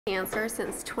Cancer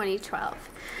since 2012.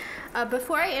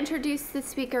 Before I introduce the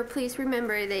speaker, please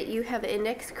remember that you have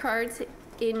index cards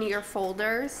in your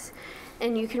folders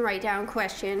and you can write down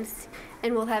questions,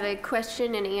 and we'll have a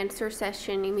question and answer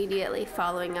session immediately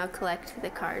following. I'll collect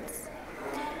the cards.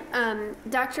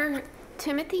 Dr.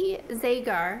 Timothy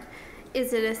Zagar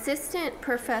is an assistant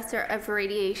professor of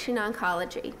radiation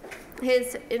oncology.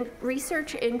 His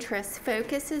research interest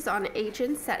focuses on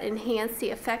agents that enhance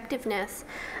the effectiveness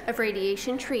of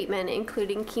radiation treatment,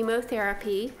 including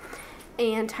chemotherapy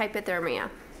and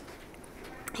hypothermia.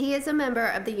 He is a member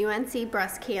of the UNC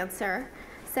Breast Cancer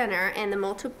Center and the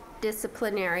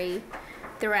Multidisciplinary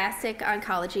Thoracic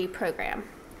Oncology Program.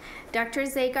 Dr.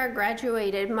 Zagar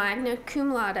graduated magna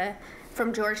cum laude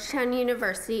from Georgetown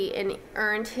University and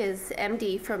earned his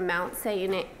MD from Mount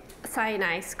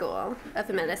Sinai School of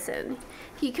Medicine.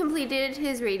 He completed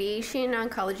his radiation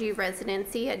oncology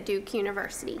residency at Duke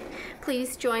University.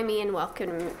 Please join me in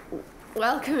welcoming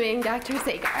Dr.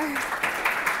 Zagar.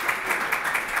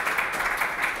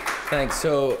 Thanks.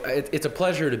 So it's a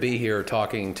pleasure to be here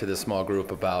talking to this small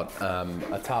group about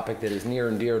a topic that is near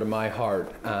and dear to my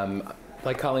heart.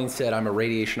 Like Colleen said, I'm a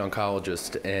radiation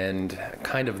oncologist, and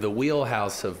kind of the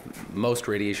wheelhouse of most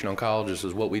radiation oncologists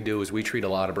is what we do is we treat a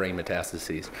lot of brain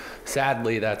metastases.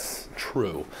 Sadly, that's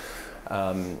true.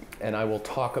 And I will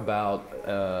talk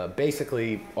about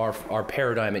basically our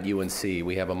paradigm at UNC.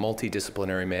 We have a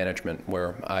multidisciplinary management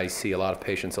where I see a lot of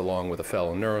patients along with a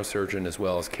fellow neurosurgeon as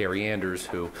well as Carrie Anders,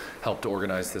 who helped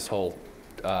organize this whole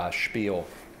spiel,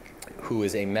 who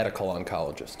is a medical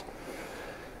oncologist.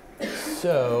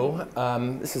 So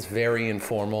this is very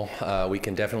informal. We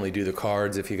can definitely do the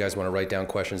cards if you guys want to write down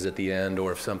questions at the end,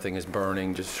 or if something is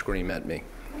burning, just scream at me.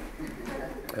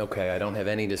 Okay, I don't have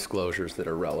any disclosures that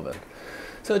are relevant.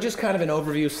 So just kind of an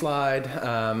overview slide.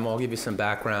 I'll give you some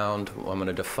background. I'm going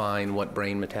to define what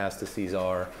brain metastases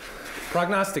are.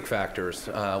 Prognostic factors,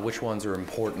 which ones are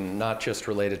important, not just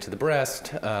related to the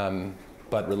breast,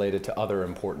 but related to other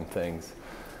important things.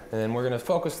 And then we're going to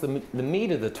focus the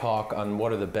meat of the talk on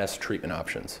what are the best treatment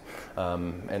options.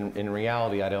 And in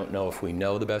reality, I don't know if we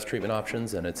know the best treatment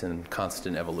options, and it's in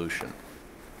constant evolution.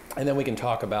 And then we can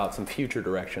talk about some future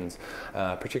directions,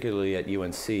 particularly at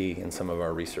UNC and some of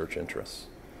our research interests.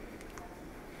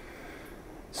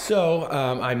 So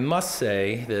I must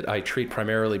say that I treat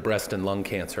primarily breast and lung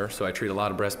cancer, so I treat a lot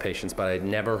of breast patients, but I'd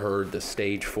never heard the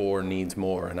stage 4 needs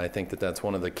more, and I think that that's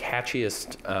one of the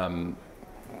catchiest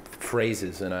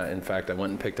phrases, and in fact I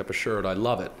went and picked up a shirt. I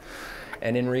love it.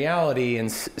 And in reality, in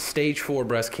stage 4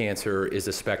 breast cancer is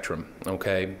a spectrum,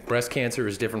 okay? Breast cancer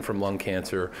is different from lung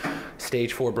cancer.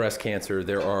 Stage 4 breast cancer,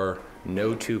 there are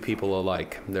no two people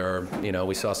alike. There are, you know,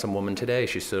 we saw some woman today,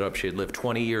 she stood up, she had lived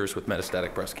 20 years with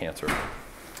metastatic breast cancer.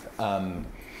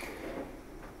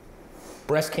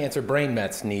 Breast cancer, brain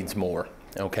mets needs more,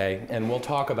 okay? And we'll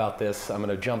talk about this. I'm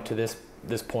gonna jump to this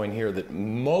point here, that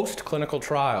most clinical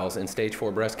trials in stage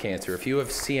 4 breast cancer, if you have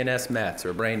CNS mets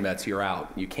or brain mets, you're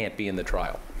out. You can't be in the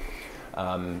trial.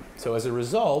 So as a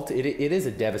result, it is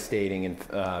a devastating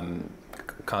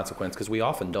consequence, because we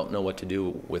often don't know what to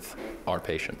do with our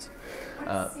patients.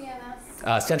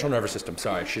 CNS? Central nervous system,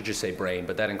 sorry, I should just say brain,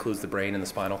 but that includes the brain and the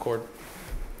spinal cord.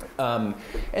 And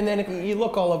then if you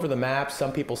look all over the map,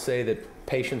 some people say that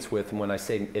patients with, when I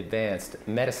say advanced,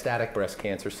 metastatic breast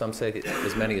cancer, some say that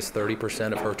as many as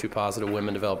 30% of HER2-positive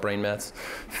women develop brain mets.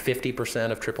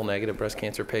 50% of triple-negative breast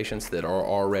cancer patients that are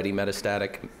already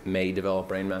metastatic may develop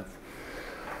brain mets.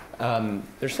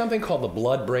 There's something called the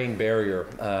blood-brain barrier.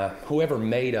 Whoever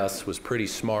made us was pretty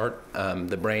smart.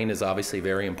 The brain is obviously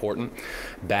very important.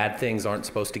 Bad things aren't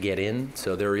supposed to get in,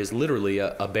 so there is literally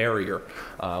a barrier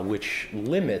which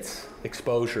limits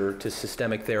exposure to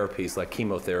systemic therapies like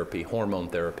chemotherapy, hormone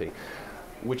therapy,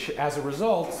 which as a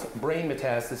result, brain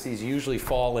metastases usually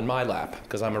fall in my lap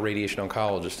because I'm a radiation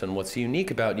oncologist. And what's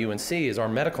unique about UNC is our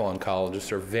medical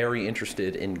oncologists are very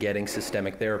interested in getting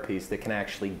systemic therapies that can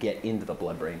actually get into the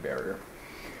blood-brain barrier.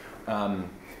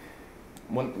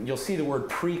 You'll see the word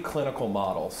preclinical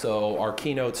model. So our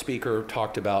keynote speaker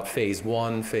talked about phase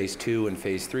 1, phase 2, and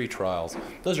phase 3 trials.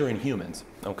 Those are in humans,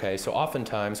 okay? So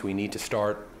oftentimes we need to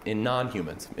start in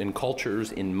non-humans, in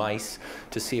cultures, in mice,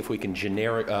 to see if we can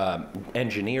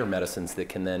engineer medicines that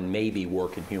can then maybe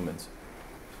work in humans.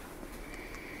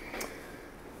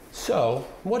 So,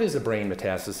 what is a brain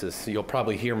metastasis? You'll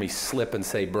probably hear me slip and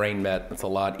say brain met. It's a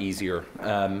lot easier.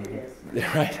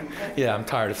 Right? Yeah, I'm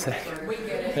tired of saying it. We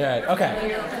get it. Right,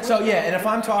 okay. So yeah, and if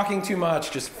I'm talking too much,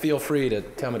 just feel free to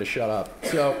tell me to shut up.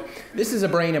 So, this is a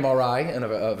brain MRI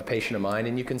of a patient of mine,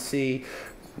 and you can see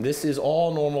this is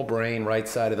all normal brain, right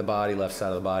side of the body, left side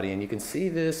of the body, and you can see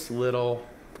this little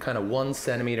kind of 1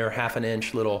 centimeter, half an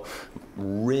inch little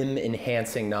rim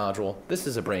enhancing nodule. This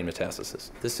is a brain metastasis.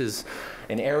 This is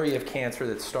an area of cancer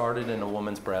that started in a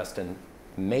woman's breast and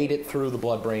made it through the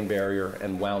blood-brain barrier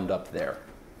and wound up there.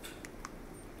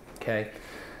 Okay?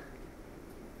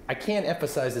 I can't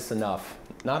emphasize this enough.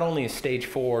 Not only is stage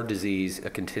 4 disease a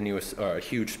continuous, a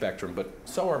huge spectrum, but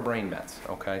so are brain mets,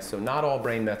 okay? So not all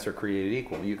brain mets are created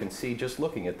equal. You can see just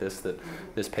looking at this that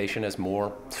this patient has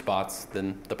more spots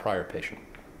than the prior patient.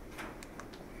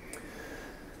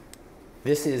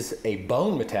 This is a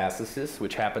bone metastasis,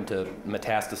 which happened to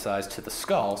metastasize to the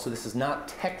skull. So this is not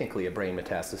technically a brain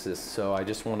metastasis. So I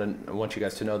just want you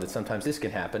guys to know that sometimes this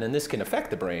can happen, and this can affect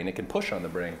the brain. It can push on the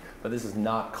brain, but this is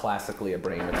not classically a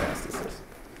brain metastasis.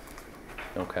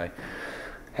 Okay.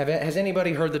 Has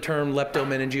anybody heard the term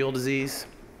leptomeningeal disease?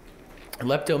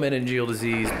 Leptomeningeal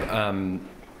disease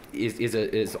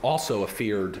is also a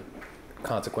feared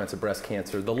consequence of breast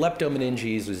cancer. The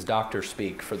leptomeninges is doctor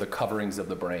speak for the coverings of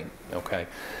the brain, okay?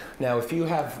 Now, if you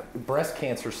have breast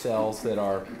cancer cells that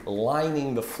are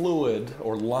lining the fluid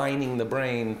or lining the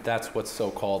brain, that's what's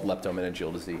so-called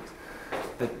leptomeningeal disease.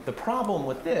 The problem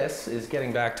with this is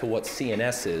getting back to what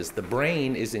CNS is. The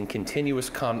brain is in continuous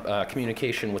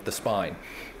communication with the spine.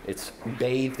 It's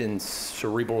bathed in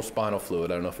cerebral spinal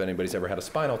fluid. I don't know if anybody's ever had a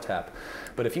spinal tap.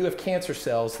 But if you have cancer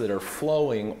cells that are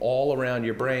flowing all around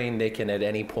your brain, they can at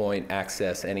any point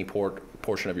access any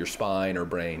portion of your spine or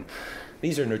brain.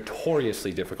 These are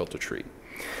notoriously difficult to treat.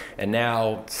 And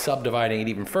now, subdividing it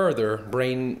even further,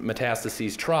 brain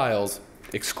metastases trials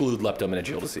exclude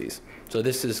leptomeningeal disease. So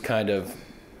this is kind of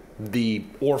the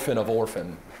orphan of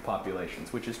orphan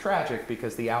populations, which is tragic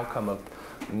because the outcome of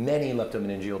many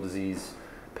leptomeningeal disease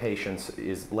patients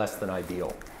is less than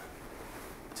ideal.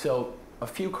 So a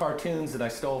few cartoons that I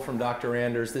stole from Dr.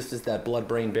 Anders. This is that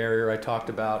blood-brain barrier I talked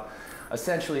about.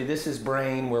 Essentially, this is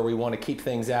brain where we want to keep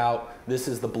things out. This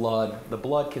is the blood. The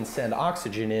blood can send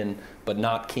oxygen in, but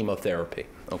not chemotherapy.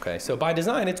 Okay, so by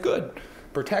design, it's good,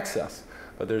 protects us.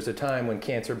 But there's a time when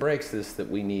cancer breaks this that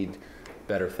we need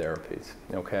better therapies,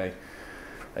 okay?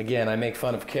 Again, I make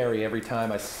fun of Carrie every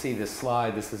time I see this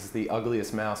slide. This is the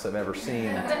ugliest mouse I've ever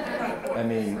seen. I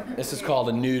mean, this is called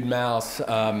a nude mouse.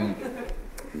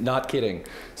 Not kidding.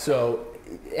 So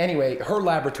anyway, her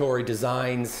laboratory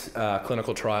designs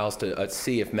clinical trials to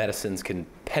see if medicines can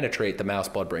penetrate the mouse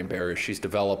blood-brain barrier. She's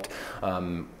developed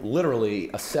literally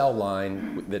a cell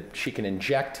line that she can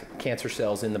inject cancer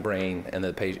cells in the brain, and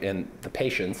the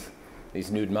patients, these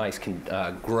nude mice, can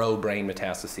grow brain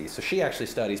metastases. So she actually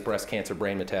studies breast cancer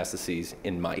brain metastases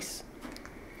in mice.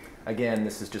 Again,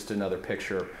 this is just another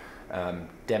picture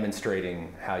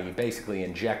demonstrating how you basically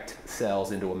inject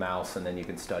cells into a mouse and then you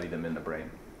can study them in the brain.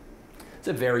 It's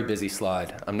a very busy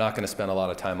slide. I'm not going to spend a lot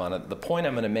of time on it. The point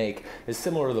I'm going to make is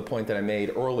similar to the point that I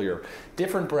made earlier.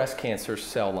 Different breast cancer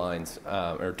cell lines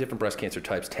or different breast cancer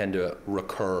types tend to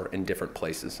recur in different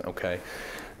places, okay?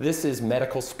 This is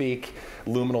medical speak,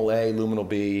 luminal A, luminal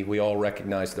B. We all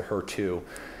recognize the HER2.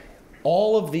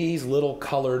 All of these little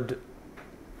colored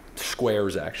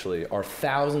squares, actually, are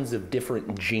thousands of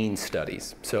different gene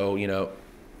studies. So, you know,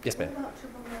 yes, ma'am? What about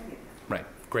triple negative? Right,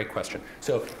 great question.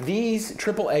 So these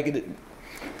triple negative,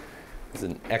 this is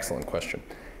an excellent question.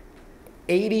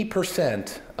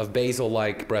 80% of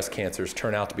basal-like breast cancers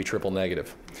turn out to be triple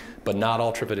negative, but not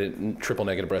all triple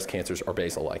negative breast cancers are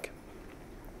basal-like.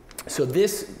 So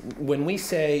this, when we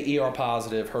say ER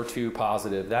positive, HER2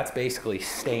 positive, that's basically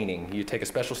staining. You take a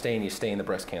special stain, you stain the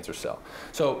breast cancer cell.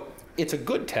 So it's a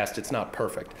good test, it's not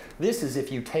perfect. This is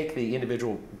if you take the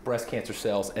individual breast cancer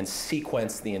cells and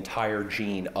sequence the entire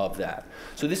gene of that.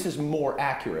 So this is more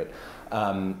accurate,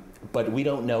 but we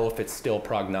don't know if it's still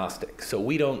prognostic. So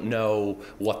we don't know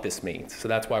what this means. So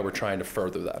that's why we're trying to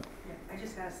further that. Yeah, I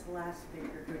just asked the last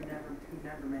speaker who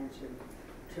never mentioned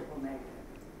triple negative.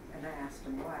 And I asked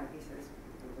him why. He says,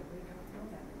 we really don't know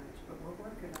that much, but we're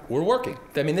working on it. We're working.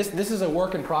 I mean, this is a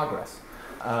work in progress.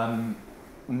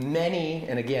 Many,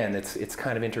 and again, it's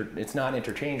kind of it's not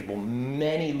interchangeable.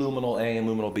 Many luminal A and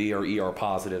luminal B are ER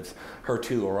positives.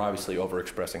 HER2 are obviously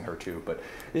overexpressing HER2, but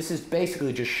this is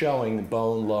basically just showing the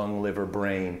bone, lung, liver,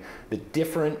 brain, the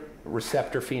different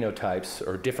receptor phenotypes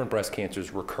or different breast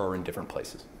cancers recur in different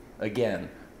places. Again,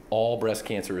 all breast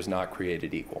cancer is not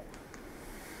created equal.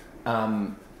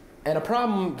 And a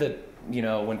problem that, you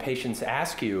know, when patients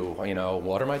ask you, you know,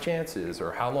 what are my chances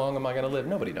or how long am I going to live?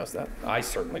 Nobody knows that. I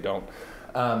certainly don't.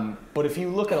 But if you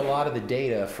look at a lot of the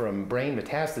data from brain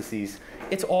metastases,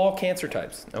 it's all cancer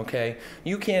types, okay?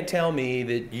 You can't tell me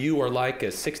that you are like a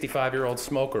 65-year-old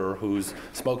smoker who's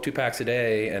smoked 2 packs a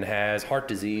day and has heart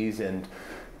disease and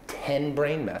 10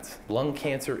 brain mets. Lung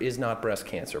cancer is not breast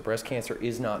cancer. Breast cancer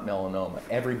is not melanoma.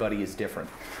 Everybody is different.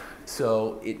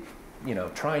 So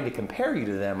trying to compare you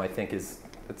to them, I think it's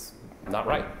not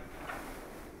right.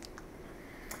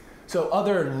 So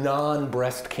other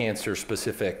non-breast cancer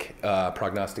specific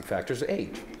prognostic factors,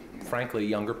 age. Frankly,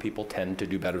 younger people tend to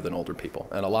do better than older people,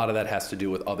 and a lot of that has to do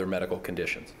with other medical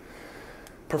conditions.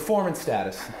 Performance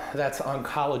status, that's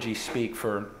oncology speak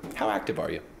for how active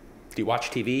are you? Do you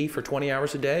watch TV for 20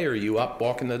 hours a day, or are you up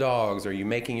walking the dogs, or are you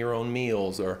making your own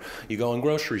meals, or you going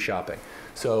grocery shopping?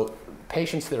 So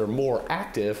patients that are more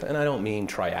active, and I don't mean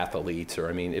triathletes, or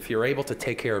I mean if you're able to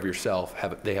take care of yourself,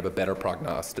 they have a better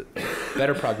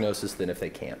prognosis than if they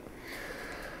can't.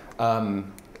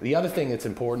 The other thing that's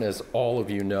important, as all of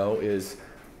you know, is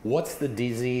what's the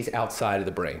disease outside of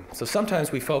the brain? So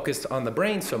sometimes we focus on the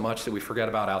brain so much that we forget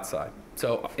about outside.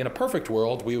 So in a perfect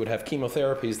world, we would have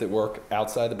chemotherapies that work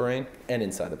outside the brain and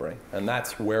inside the brain. And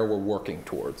that's where we're working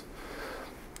towards.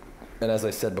 And as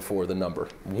I said before, the number.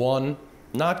 1,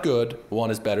 not good. 1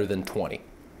 is better than 20.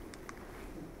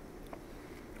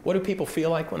 What do people feel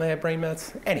like when they have brain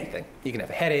mets? Anything. You can have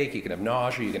a headache, you can have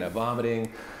nausea, you can have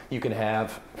vomiting, you can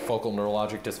have focal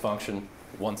neurologic dysfunction.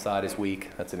 One side is weak,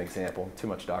 that's an example, too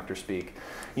much doctor speak.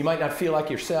 You might not feel like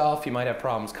yourself, you might have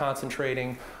problems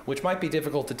concentrating, which might be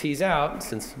difficult to tease out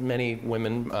since many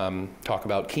women talk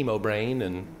about chemo brain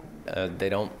and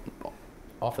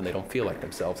often they don't feel like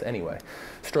themselves anyway.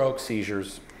 Strokes,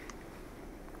 seizures.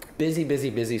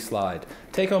 Busy slide.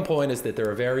 Take-home point is that there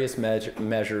are various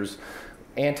measures,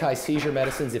 anti-seizure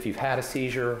medicines if you've had a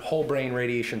seizure, whole brain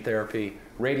radiation therapy,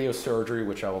 radiosurgery,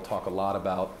 which I will talk a lot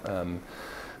about,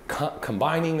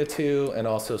 combining the two, and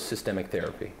also systemic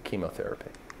therapy,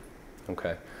 chemotherapy.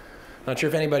 Okay. Not sure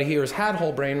if anybody here has had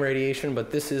whole brain radiation,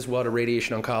 but this is what a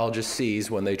radiation oncologist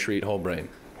sees when they treat whole brain.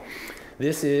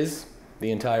 This is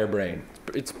the entire brain.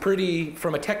 It's pretty,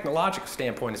 from a technological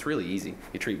standpoint, it's really easy.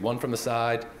 You treat one from the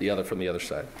side, the other from the other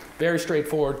side. Very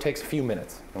straightforward, takes a few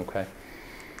minutes, okay?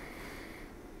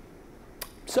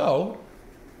 So,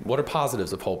 what are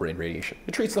positives of whole brain radiation?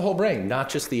 It treats the whole brain, not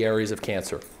just the areas of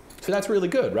cancer. So that's really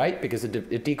good, right? Because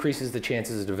it decreases the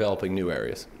chances of developing new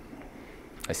areas.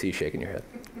 I see you shaking your head.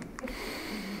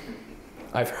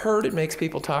 I've heard it makes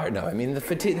people tired. No, I mean, the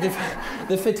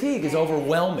fatigue is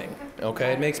overwhelming,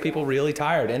 okay? It makes people really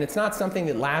tired. And it's not something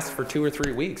that lasts for 2 or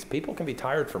 3 weeks. People can be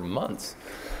tired for months.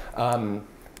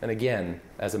 And again,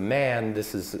 as a man,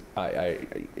 this is,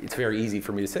 it's very easy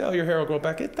for me to say, oh, your hair will grow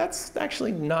back. That's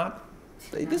actually not,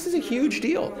 this is a huge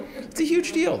deal. It's a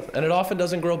huge deal. And it often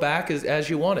doesn't grow back as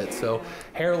you want it. So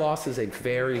hair loss is a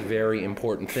very, very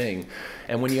important thing.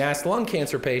 And when you ask lung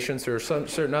cancer patients or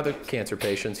certain other cancer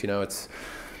patients, you know,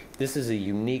 this is a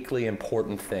uniquely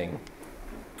important thing.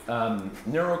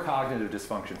 Neurocognitive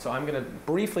dysfunction. So I'm going to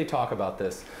briefly talk about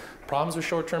this. Problems with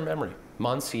short-term memory.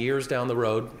 Months, years down the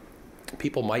road,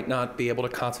 people might not be able to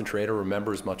concentrate or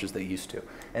remember as much as they used to.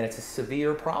 And it's a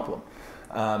severe problem.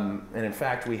 And in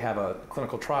fact, we have a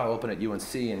clinical trial open at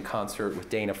UNC in concert with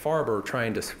Dana Farber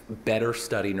trying to better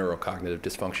study neurocognitive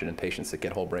dysfunction in patients that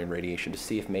get whole brain radiation to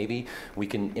see if maybe we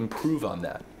can improve on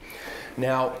that.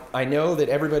 Now, I know that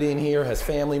everybody in here has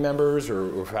family members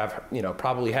or have, you know,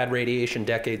 probably had radiation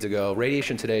decades ago.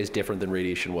 Radiation today is different than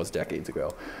radiation was decades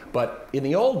ago. But in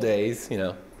the old days, you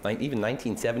know, even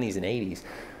 1970s and 80s,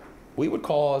 we would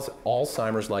cause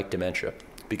Alzheimer's-like dementia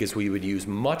because we would use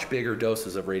much bigger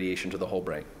doses of radiation to the whole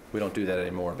brain. We don't do that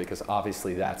anymore because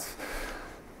obviously that's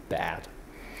bad.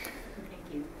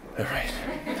 Thank you. All right.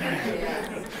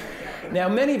 Now,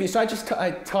 many of you, so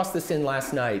I tossed this in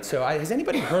last night. So has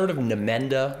anybody heard of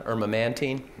Namenda or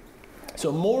memantine?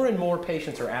 So more and more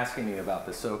patients are asking me about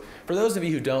this. So for those of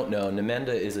you who don't know, Namenda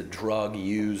is a drug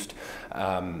used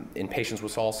in patients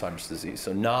with Alzheimer's disease.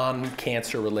 So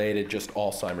non-cancer related, just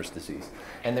Alzheimer's disease.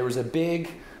 And there was a big,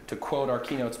 to quote our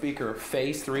keynote speaker,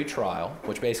 phase 3 trial,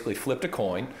 which basically flipped a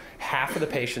coin. Half of the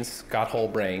patients got whole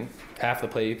brain, half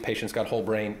of the patients got whole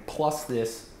brain, plus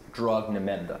this drug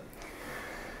Namenda.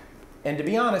 And to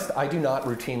be honest, I do not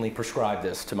routinely prescribe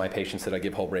this to my patients that I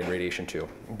give whole brain radiation to,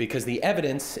 because the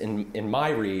evidence in my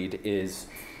read is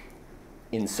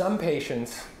in some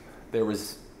patients there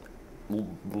was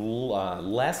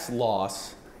less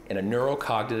loss in a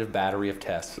neurocognitive battery of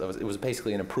tests. It was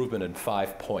basically an improvement in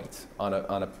 5 points on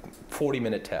a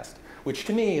 40-minute test, which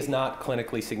to me is not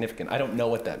clinically significant. I don't know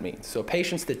what that means. So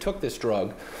patients that took this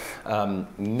drug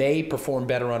may perform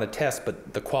better on a test,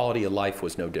 but the quality of life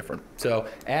was no different. So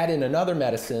add in another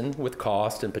medicine with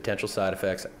cost and potential side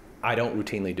effects. I don't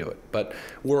routinely do it. But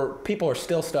people are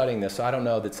still studying this, so I don't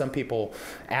know that some people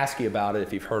ask you about it.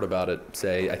 If you've heard about it,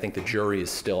 say, I think the jury is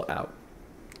still out.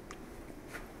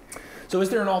 So is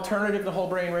there an alternative to whole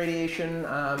brain radiation?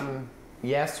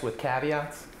 Yes, with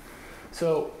caveats.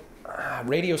 So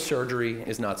radiosurgery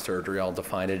is not surgery. I'll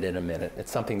define it in a minute.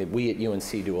 It's something that we at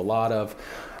UNC do a lot of.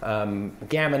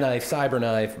 Gamma knife, cyber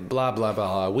knife, blah, blah,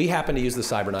 blah. We happen to use the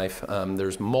cyber knife.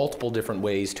 There's multiple different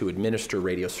ways to administer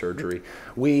radiosurgery.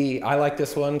 I like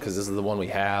this one because this is the one we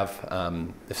have.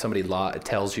 If somebody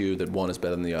tells you that one is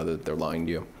better than the other, they're lying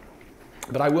to you.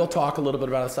 But I will talk a little bit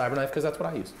about a cyber knife because that's what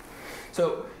I use.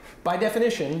 So by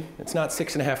definition, it's not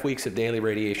 6.5 weeks of daily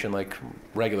radiation like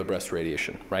regular breast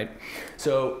radiation, right?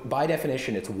 So by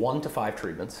definition, it's 1 to 5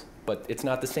 treatments, but it's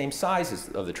not the same size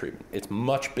of the treatment. It's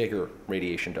much bigger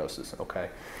radiation doses, okay?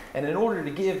 And in order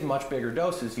to give much bigger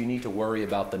doses, you need to worry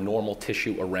about the normal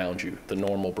tissue around you, the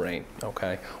normal brain,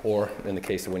 okay? Or in the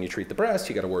case of when you treat the breast,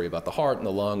 you gotta worry about the heart and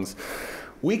the lungs.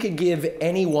 We could give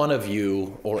any one of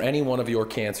you or any one of your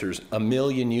cancers 1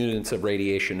 million units of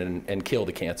radiation and kill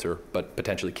the cancer, but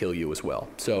potentially kill you as well.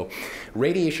 So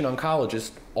radiation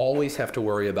oncologists always have to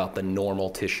worry about the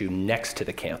normal tissue next to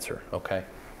the cancer, okay?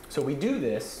 So we do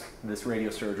this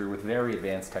radiosurgery with very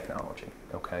advanced technology,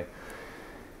 okay?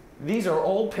 These are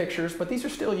old pictures, but these are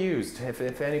still used.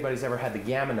 If anybody's ever had the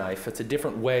gamma knife, it's a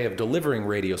different way of delivering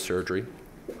radiosurgery.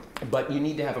 But you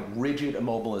need to have a rigid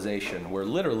immobilization where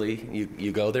literally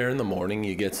you go there in the morning,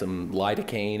 you get some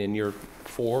lidocaine in your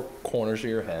 4 corners of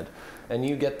your head, and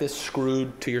you get this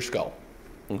screwed to your skull,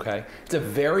 okay? It's a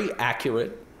very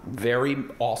accurate, very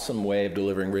awesome way of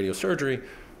delivering radiosurgery,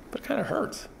 but it kind of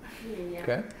hurts,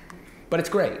 okay? But it's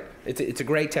great. It's a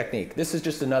great technique. This is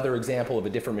just another example of a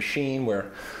different machine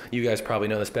where you guys probably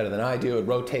know this better than I do. It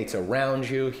rotates around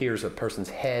you. Here's a person's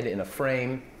head in a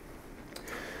frame.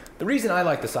 The reason I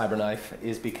like the cyber knife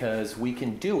is because we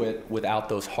can do it without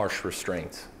those harsh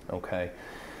restraints, okay?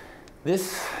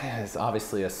 This is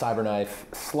obviously a cyber knife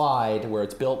slide where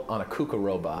it's built on a KUKA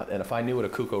robot, and if I knew what a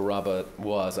KUKA robot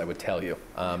was, I would tell you.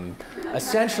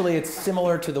 Essentially, it's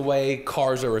similar to the way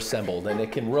cars are assembled, and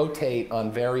it can rotate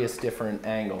on various different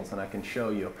angles, and I can show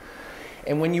you.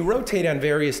 And when you rotate on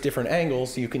various different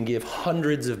angles, you can give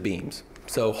hundreds of beams.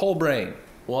 So whole brain,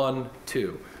 1,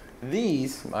 2.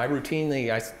 These, I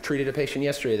treated a patient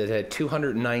yesterday that had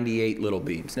 298 little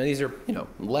beams. Now these are,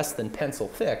 less than pencil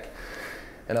thick,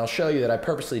 and I'll show you that I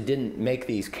purposely didn't make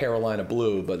these Carolina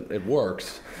blue, but it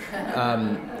works.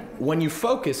 When you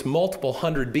focus multiple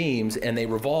 100 beams and they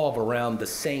revolve around the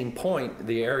same point,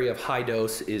 the area of high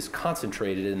dose is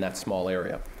concentrated in that small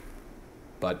area.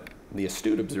 But the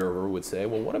astute observer would say,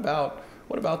 well, what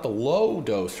about the low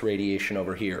dose radiation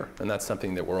over here? And that's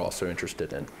something that we're also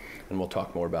interested in, and we'll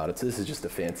talk more about it. So this is just a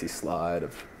fancy slide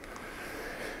of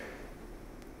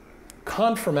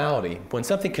conformality. When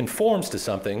something conforms to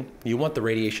something, you want the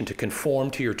radiation to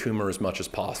conform to your tumor as much as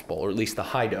possible, or at least the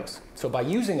high dose. So by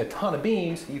using a ton of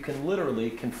beams, you can literally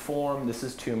conform, this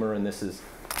is tumor and this is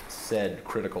said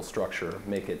critical structure,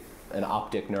 make it an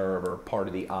optic nerve or part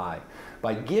of the eye.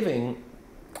 By giving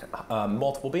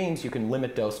multiple beams, you can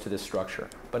limit dose to this structure.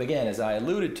 But again, as I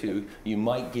alluded to, you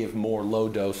might give more low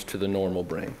dose to the normal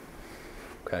brain.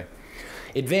 Okay.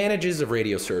 Advantages of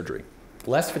radiosurgery: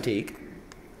 less fatigue,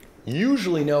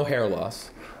 usually no hair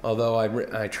loss, although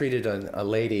I treated a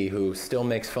lady who still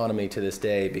makes fun of me to this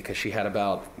day because she had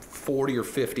about 40 or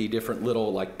 50 different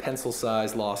little, like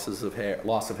pencil-sized loss of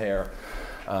hair,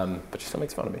 but she still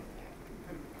makes fun of me.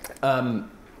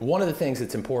 One of the things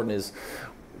that's important is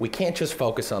we can't just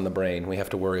focus on the brain. We have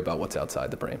to worry about what's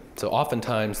outside the brain. So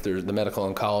oftentimes the medical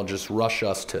oncologists rush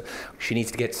us to, she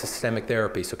needs to get systemic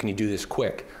therapy, so can you do this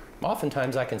quick?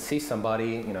 Oftentimes I can see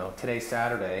somebody, today's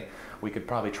Saturday, we could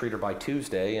probably treat her by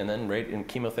Tuesday, and then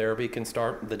chemotherapy can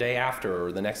start the day after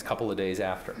or the next couple of days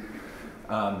after.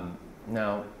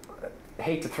 Now, I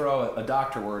hate to throw a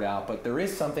doctor word out, but there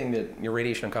is something that your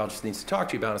radiation oncologist needs to talk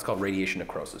to you about. It's called radiation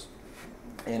necrosis.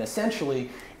 And essentially,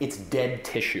 it's dead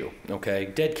tissue, okay?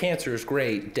 Dead cancer is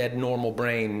great, dead normal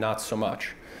brain, not so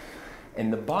much.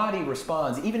 And the body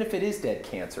responds, even if it is dead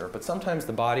cancer, but sometimes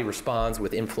the body responds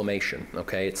with inflammation,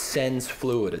 okay? It sends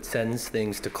fluid, it sends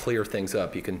things to clear things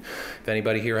up. You can, if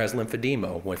anybody here has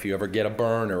lymphedema, if you ever get a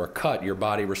burn or a cut, your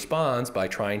body responds by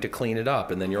trying to clean it up,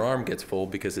 and then your arm gets full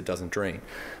because it doesn't drain.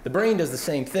 The brain does the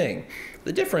same thing.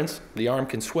 The difference, the arm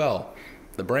can swell.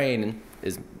 The brain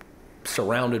is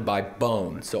surrounded by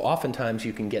bone. So oftentimes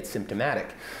you can get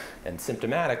symptomatic. And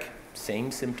symptomatic, same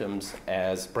symptoms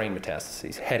as brain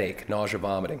metastases: headache, nausea,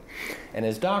 vomiting. And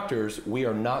as doctors, we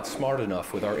are not smart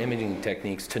enough with our imaging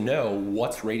techniques to know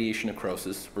what's radiation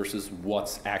necrosis versus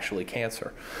what's actually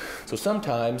cancer. So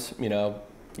sometimes,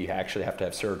 you actually have to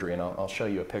have surgery, and I'll show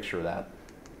you a picture of that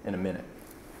in a minute.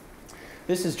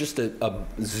 This is just a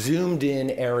zoomed in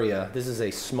area. This is a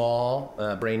small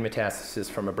brain metastasis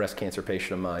from a breast cancer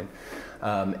patient of mine.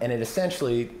 And it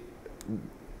essentially,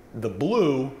 the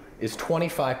blue is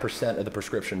 25% of the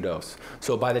prescription dose.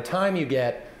 So by the time you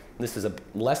get, this is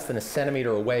less than a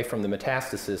centimeter away from the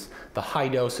metastasis, the high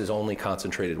dose is only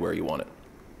concentrated where you want it.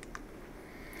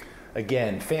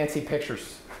 Again, fancy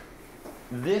pictures.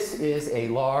 This is a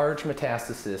large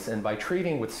metastasis, and by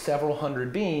treating with several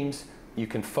hundred beams, you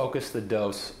can focus the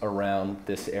dose around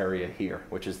this area here,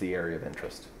 which is the area of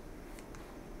interest.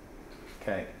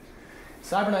 Okay.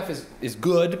 CyberKnife is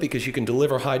good because you can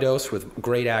deliver high dose with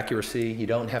great accuracy. You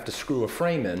don't have to screw a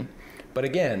frame in. But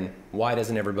again, why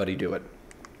doesn't everybody do it?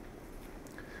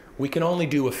 We can only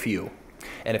do a few.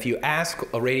 And if you ask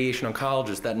a radiation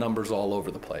oncologist, that number's all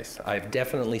over the place. I've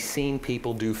definitely seen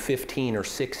people do 15 or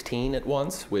 16 at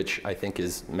once, which I think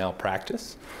is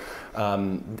malpractice.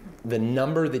 The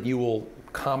number that you will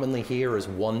commonly hear is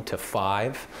 1 to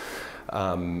 5.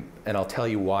 And I'll tell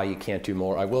you why you can't do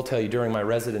more. I will tell you, during my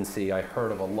residency, I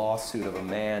heard of a lawsuit of a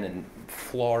man in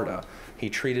Florida. He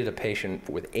treated a patient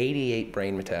with 88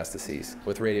 brain metastases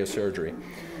with radiosurgery.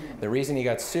 The reason he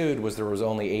got sued was there was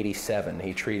only 87.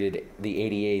 He treated the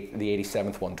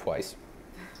 87th one twice.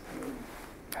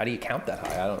 How do you count that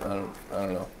high? I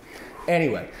don't know.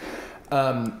 Anyway,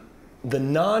 the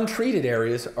non-treated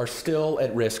areas are still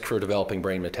at risk for developing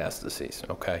brain metastases,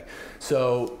 okay?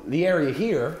 So the area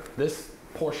here, this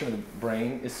portion of the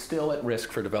brain, is still at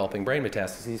risk for developing brain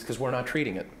metastases because we're not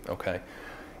treating it, okay?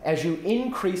 As you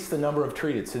increase the number of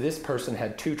treated, so this person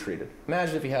had 2 treated.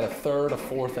 Imagine if you had a 3rd, a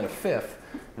 4th, and a 5th.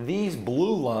 These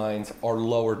blue lines are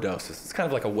lower doses. It's kind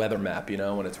of like a weather map, you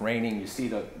know, when it's raining, you see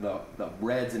the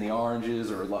reds and the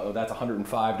oranges, or that's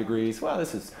 105 degrees. Well,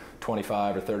 this is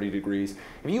 25 or 30 degrees.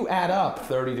 If you add up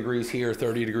 30 degrees here,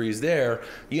 30 degrees there,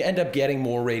 you end up getting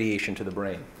more radiation to the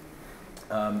brain.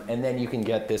 And then you can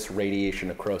get this radiation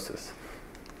necrosis.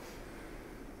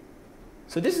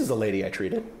 So this is a lady I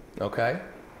treated, okay?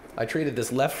 I treated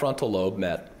this left frontal lobe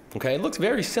met, okay? It looks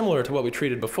very similar to what we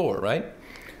treated before, right?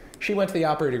 She went to the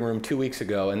operating room 2 weeks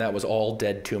ago, and that was all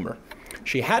dead tumor.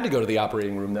 She had to go to the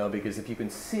operating room, though, because if you can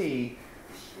see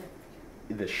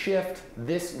the shift,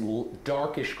 this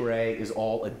darkish gray is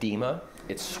all edema.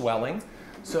 It's swelling.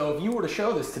 So if you were to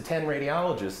show this to 10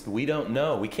 radiologists, we don't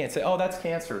know. We can't say, oh, that's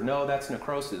cancer. No, that's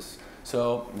necrosis.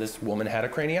 So this woman had a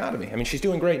craniotomy. I mean, she's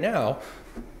doing great now,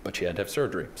 but she had to have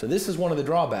surgery. So this is one of the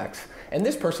drawbacks. And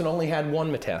this person only had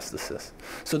 1 metastasis.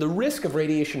 So the risk of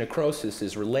radiation necrosis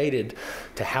is related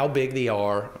to how big they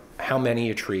are, how many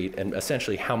you treat, and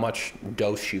essentially how much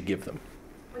dose you give them.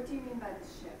 What do you mean by the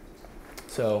shift?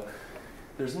 So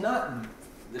there's not,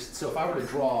 so if I were to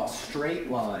draw a straight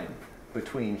line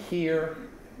between here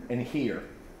and here,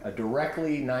 a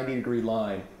directly 90-degree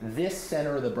line, this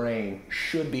center of the brain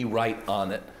should be right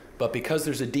on it. But because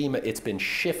there's edema, it's been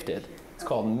shifted. It's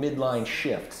called midline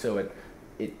shift. So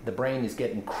the brain is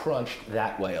getting crunched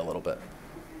that way a little bit.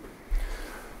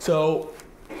 So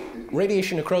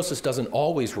radiation necrosis doesn't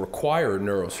always require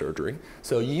neurosurgery.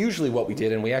 So usually what we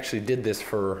did, and we actually did this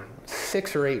for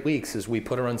 6 or 8 weeks, is we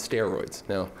put her on steroids.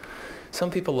 Now,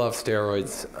 some people love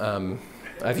steroids.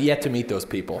 I've yet to meet those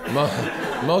people.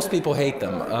 Most people hate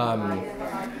them.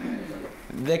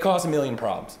 They cause a million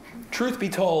problems. Truth be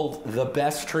told, the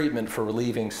best treatment for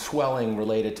relieving swelling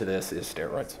related to this is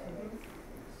steroids.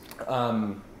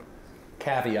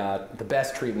 Caveat, the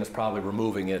best treatment is probably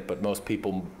removing it, but most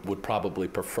people would probably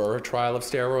prefer a trial of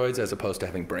steroids as opposed to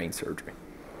having brain surgery.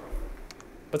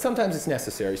 But sometimes it's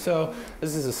necessary. So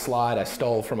this is a slide I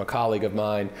stole from a colleague of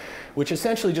mine, which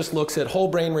essentially just looks at whole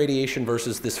brain radiation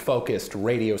versus this focused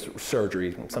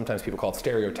radiosurgery. Sometimes people call it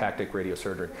stereotactic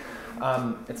radiosurgery.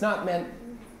 It's not meant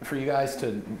for you guys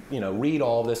to, read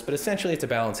all of this, but essentially it's a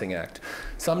balancing act.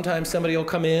 Sometimes somebody will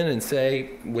come in and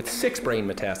say, with 6 brain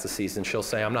metastases, and she'll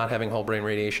say, I'm not having whole brain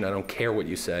radiation, I don't care what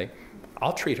you say.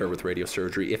 I'll treat her with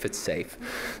radiosurgery if it's safe.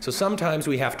 So sometimes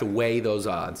we have to weigh those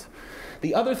odds.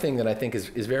 The other thing that I think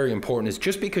is very important is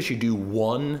just because you do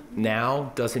one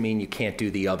now doesn't mean you can't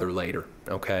do the other later,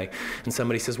 okay? And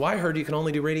somebody says, well, I heard you can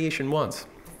only do radiation once.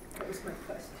 That was my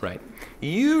question. Right.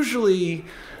 Usually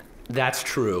that's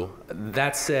true.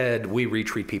 That said, we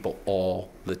retreat people all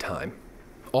the time.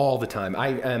 All the time.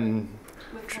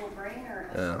 With whole brain or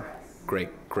SRS?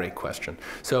 Great question.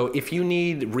 So if you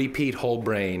need repeat whole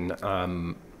brain,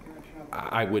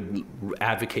 I would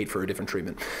advocate for a different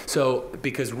treatment. So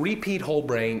because repeat whole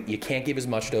brain, you can't give as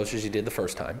much dose as you did the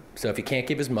first time. So if you can't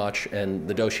give as much and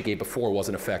the dose you gave before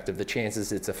wasn't effective, the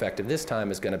chances it's effective this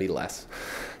time is going to be less.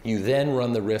 You then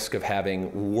run the risk of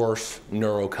having worse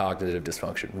neurocognitive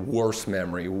dysfunction, worse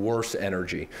memory, worse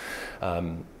energy.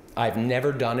 I've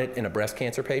never done it in a breast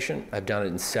cancer patient. I've done it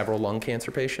in several lung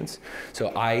cancer patients. So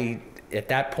at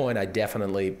that point, I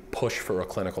definitely push for a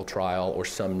clinical trial or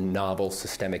some novel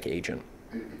systemic agent.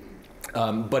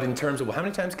 But in terms of, well, how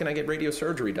many times can I get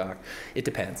radiosurgery, doc? It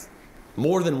depends.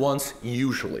 More than once,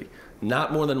 usually.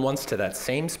 Not more than once to that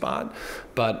same spot,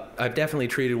 but I've definitely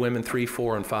treated women 3,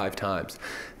 4, and 5 times.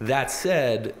 That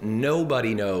said,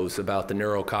 nobody knows about the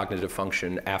neurocognitive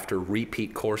function after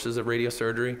repeat courses of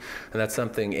radiosurgery, and that's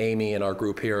something Amy and our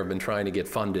group here have been trying to get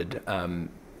funded.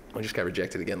 We just got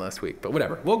rejected again last week, but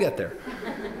whatever, we'll get there.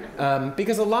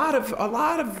 Because a lot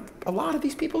of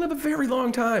these people live a very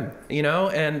long time, you know,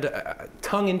 and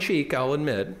tongue in cheek, I'll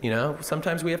admit, you know,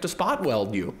 sometimes we have to spot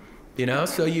weld you, you know,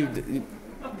 so you.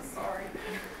 I'm sorry.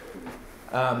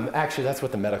 Actually, that's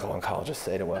what the medical oncologists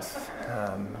say to us.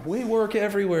 We work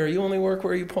everywhere. You only work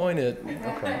where you point it.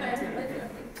 Okay.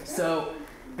 So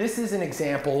this is an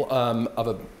example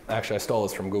actually, I stole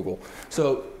this from Google.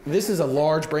 So this is a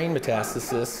large brain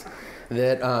metastasis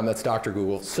that's Dr.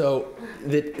 Google. So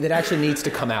that actually needs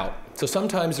to come out. So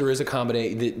sometimes there is a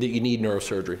combination that you need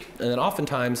neurosurgery. And then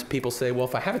oftentimes people say, well,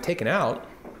 if I have it taken out,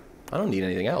 I don't need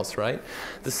anything else, right?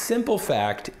 The simple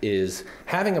fact is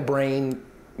having a brain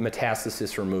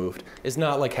metastasis removed is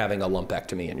not like having a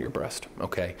lumpectomy in your breast,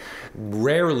 okay?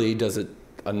 Rarely does a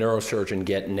neurosurgeon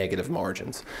get negative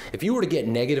margins. If you were to get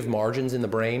negative margins in the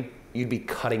brain, you'd be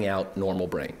cutting out normal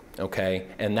brain, okay?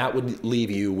 And that would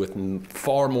leave you with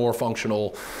far more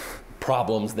functional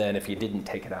problems than if you didn't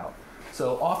take it out.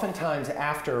 So oftentimes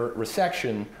after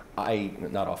resection, I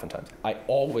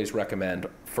always recommend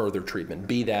further treatment,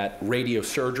 be that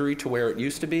radiosurgery to where it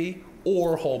used to be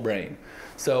or whole brain.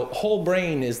 So whole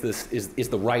brain is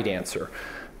the right answer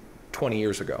 20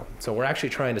 years ago. So we're actually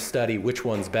trying to study which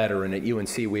one's better, and at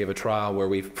UNC we have a trial where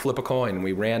we flip a coin and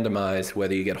we randomize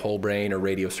whether you get whole brain or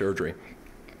radiosurgery.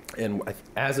 And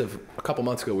as of a couple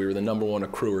months ago, we were the #1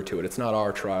 accruer to it. It's not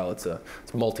our trial, it's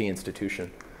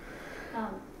multi-institution.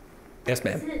 Yes,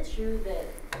 ma'am. Isn't it true that,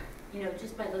 you know,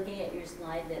 just by looking at your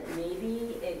slide, that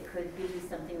maybe it could be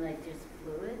something like just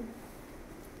fluid?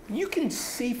 You can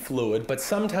see fluid, but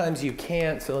sometimes you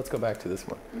can't. So let's go back to this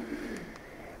one.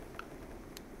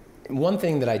 One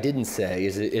thing that I didn't say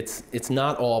is it's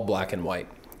not all black and white.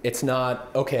 It's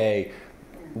not, okay,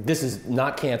 this is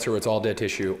not cancer, it's all dead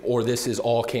tissue, or this is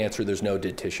all cancer, there's no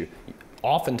dead tissue.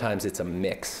 Oftentimes it's a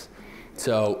mix.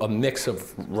 So a mix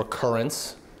of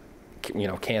recurrence, you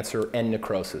know, cancer and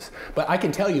necrosis. But I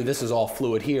can tell you this is all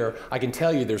fluid here. I can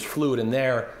tell you there's fluid in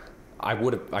there.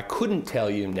 I couldn't tell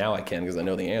you, now I can because I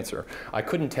know the answer. I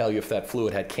couldn't tell you if that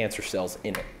fluid had cancer cells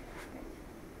in it.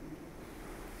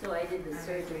 So I did the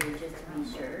surgery just to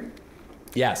be sure?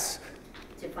 Yes.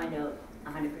 To find out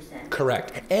 100%?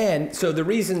 Correct. And so the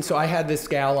reason, so I had this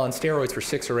gal on steroids for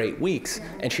 6 or 8 weeks,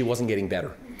 and she wasn't getting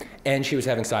better. And she was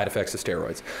having side effects of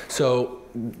steroids. So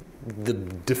the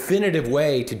definitive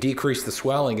way to decrease the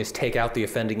swelling is take out the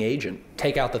offending agent.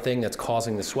 Take out the thing that's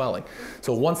causing the swelling.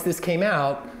 So once this came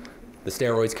out, the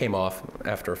steroids came off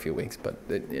after a few weeks, but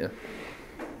yeah.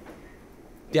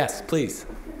 Yes, please.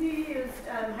 Have you used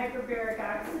hyperbaric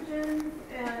oxygen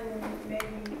and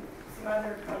maybe some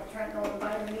other like tretinoin and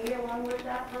vitamin E along with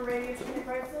that for radiation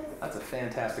necrosis? That's a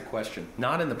fantastic question.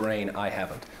 Not in the brain, I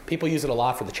haven't. People use it a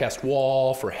lot for the chest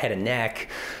wall, for head and neck.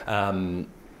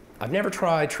 I've never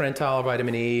tried Trental or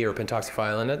vitamin E or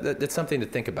pentoxifylline. That's something to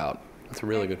think about. That's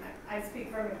really good. I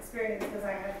speak from experience because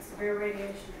I had severe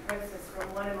radiation necrosis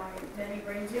from one of my many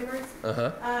brain tumors.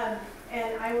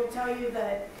 And I will tell you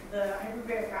that the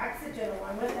hyperbaric oxygen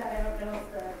along with that, I don't know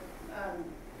if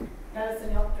the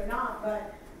medicine helped or not,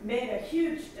 but made a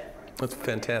huge difference. That's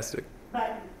fantastic.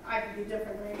 But I could be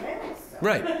different than anybody else. So.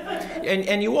 Right.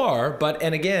 And you are,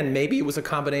 and again, maybe it was a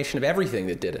combination of everything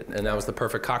that did it, and that was the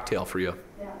perfect cocktail for you.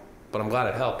 Yeah. But I'm glad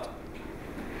it helped.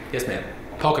 Yes, ma'am.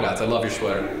 Polka dots, I love your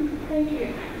sweater. Thank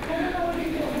you. I don't know what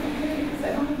you're doing because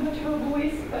I don't have much of a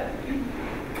voice, but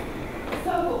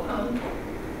so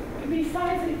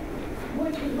besides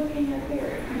what you're looking at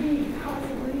there being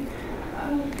possibly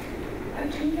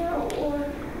a tumor or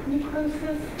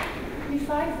necrosis,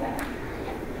 besides that,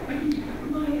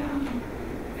 my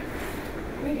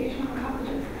radiation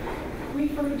oncologist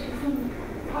referred to some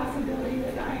possibility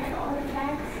that I had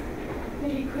artifacts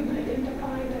that he couldn't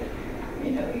identify, that,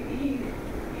 you know, he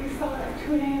saw it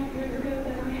 2.5 years ago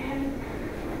that I had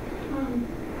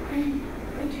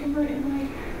a tumor in my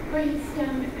brain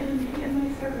stem and in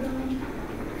my cerebellum.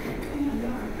 And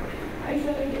I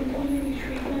said I didn't want any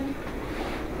treatment.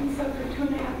 And so for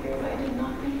 2.5 years I did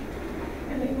nothing.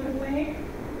 And they went away.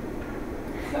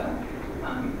 So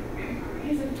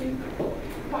he's a Duke,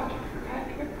 Dr.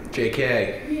 Patrick. JK.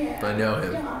 Yeah. I know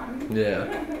him. John.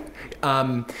 Yeah.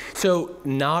 So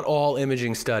not all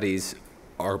imaging studies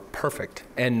are perfect.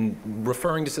 And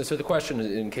referring to, so the question,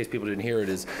 in case people didn't hear it,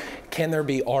 is can there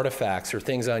be artifacts or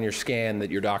things on your scan that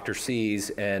your doctor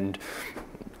sees, and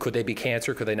could they be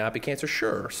cancer, could they not be cancer?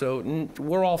 Sure, so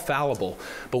we're all fallible.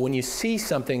 But when you see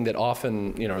something that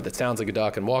often, that sounds like a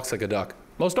duck and walks like a duck,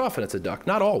 most often it's a duck,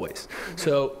 not always.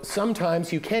 So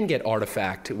sometimes you can get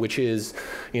artifact, which is,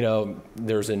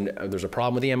 there's a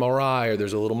problem with the MRI, or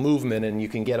there's a little movement, and you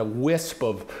can get a wisp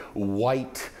of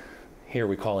white, here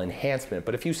we call enhancement.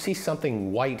 But if you see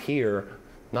something white here,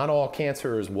 not all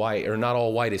cancer is white, or not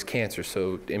all white is cancer.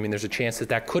 So, there's a chance that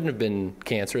that couldn't have been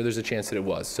cancer. There's a chance that it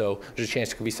was. So there's a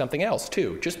chance it could be something else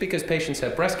too. Just because patients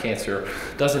have breast cancer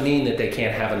doesn't mean that they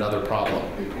can't have another problem.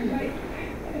 Right.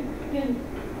 And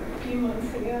a few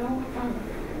months ago,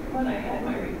 when I had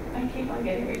I keep on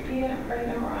getting repeated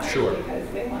MRI Sure. because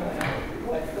they want to know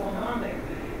what's going on there.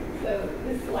 So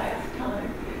this last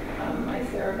time, my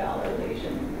cerebellar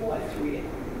lesion was real.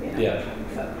 Yeah.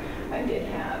 So I did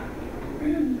have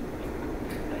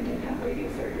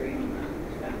radiosurgery on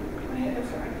that. So my head is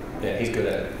right. Yeah, he's good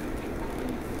at it.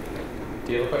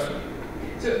 Do you have a question?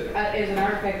 So, as an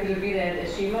artifact, could it be that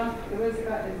ischema? What was it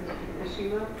called? Is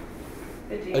it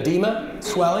ischema? Edema?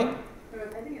 Swelling? I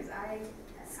think it's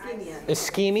ischemia.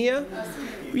 Ischemia?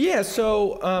 Yeah,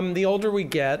 so the older we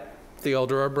get, the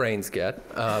older our brains get,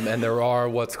 and there are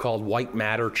what's called white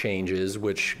matter changes,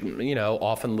 which,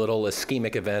 often little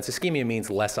ischemic events. Ischemia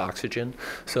means less oxygen,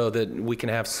 so that we can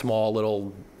have small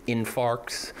little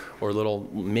infarcts or little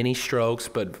mini strokes,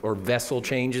 or vessel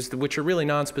changes, which are really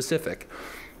nonspecific.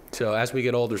 So as we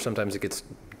get older, sometimes it gets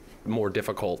more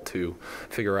difficult to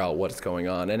figure out what's going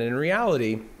on. And in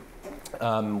reality,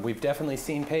 we've definitely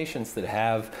seen patients that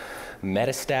have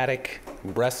metastatic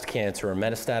breast cancer or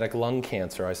metastatic lung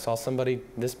cancer. I saw somebody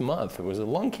this month, it was a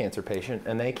lung cancer patient,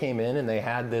 and they came in and they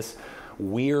had this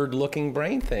weird looking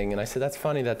brain thing, and I said, that's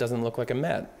funny, that doesn't look like a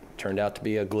met. Turned out to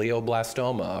be a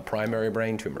glioblastoma, a primary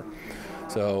brain tumor.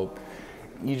 So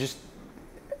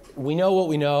we know what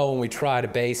we know, and we try to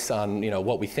base on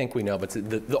what we think we know, but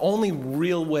the only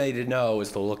real way to know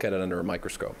is to look at it under a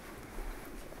microscope.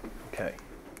 Okay.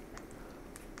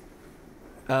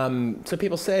 So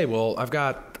people say, well,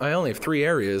 I only have 3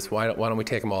 areas, why don't we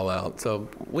take them all out? So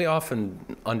we often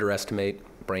underestimate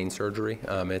brain surgery.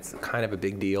 It's kind of a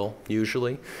big deal,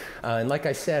 usually. And like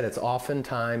I said, it's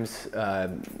oftentimes,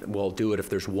 we'll do it if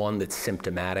there's one that's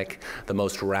symptomatic. The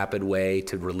most rapid way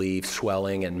to relieve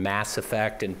swelling and mass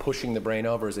effect and pushing the brain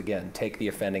over is, again, take the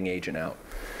offending agent out.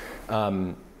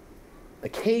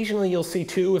 Occasionally you'll see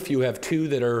 2 if you have 2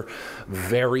 that are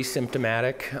very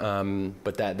symptomatic,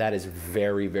 but that is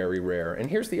very, very rare. And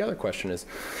here's the other question is,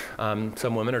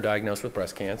 some women are diagnosed with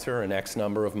breast cancer and X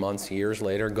number of months, years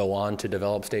later, go on to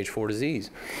develop stage 4 disease.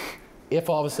 If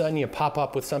all of a sudden you pop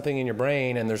up with something in your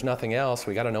brain and there's nothing else,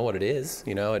 we gotta know what it is.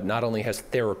 It not only has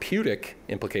therapeutic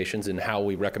implications in how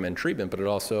we recommend treatment, but it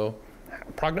also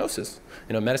prognosis.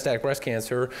 Metastatic breast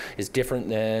cancer is different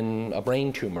than a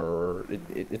brain tumor.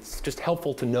 It's just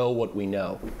helpful to know what we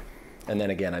know. And then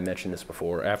again, I mentioned this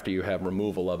before, after you have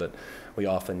removal of it, we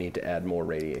often need to add more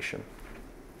radiation.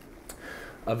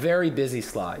 A very busy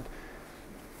slide.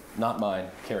 Not mine,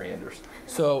 Carrie Anders.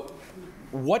 So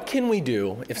what can we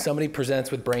do if somebody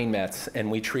presents with brain mets and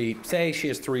we treat, say she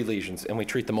has 3 lesions, and we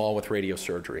treat them all with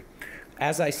radiosurgery?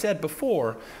 As I said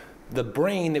before, the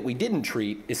brain that we didn't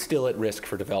treat is still at risk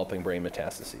for developing brain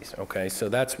metastases, okay? So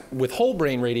that's, with whole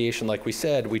brain radiation, like we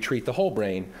said, we treat the whole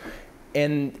brain,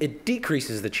 and it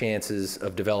decreases the chances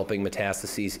of developing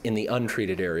metastases in the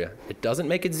untreated area. It doesn't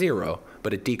make it 0,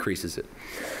 but it decreases it.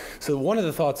 So one of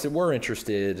the thoughts that we're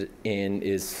interested in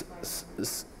is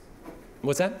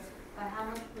what's that? How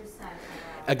much percent?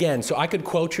 Again, so I could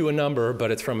quote you a number,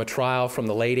 but it's from a trial from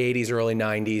the late 80s, early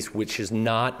 90s, which is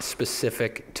not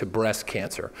specific to breast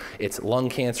cancer. It's lung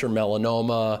cancer,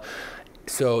 melanoma.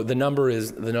 So the number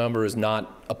is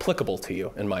not applicable to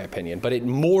you, in my opinion, but it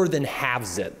more than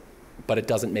halves it, but it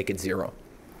doesn't make it 0.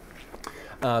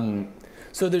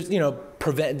 So there's,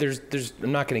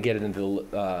 I'm not going to get into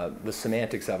the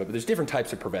semantics of it, but there's different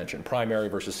types of prevention, primary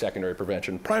versus secondary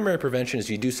prevention. Primary prevention is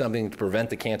you do something to prevent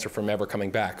the cancer from ever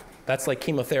coming back. That's like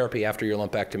chemotherapy after your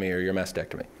lumpectomy or your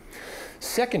mastectomy.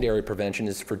 Secondary prevention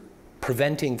is for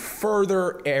preventing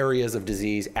further areas of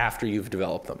disease after you've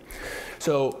developed them.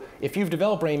 So if you've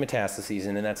developed brain metastases,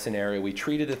 and in that scenario we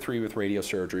treated the 3 with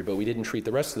radiosurgery, but we didn't treat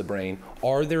the rest of the brain,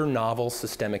 are there novel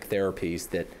systemic therapies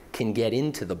that can get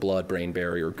into the blood-brain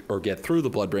barrier or get through the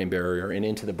blood-brain barrier and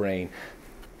into the brain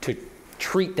to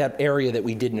treat that area that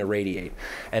we didn't irradiate?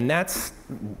 And that's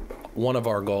one of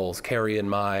our goals. Carrie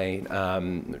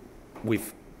and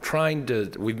we've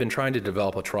we've been trying to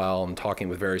develop a trial and talking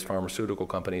with various pharmaceutical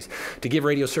companies to give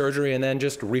radiosurgery and then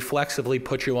just reflexively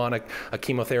put you on a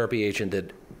chemotherapy agent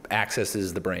that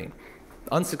accesses the brain.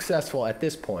 Unsuccessful at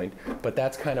this point, but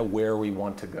that's kind of where we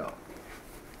want to go.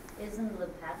 Isn't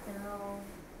Lapatinol?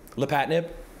 Lapatinib?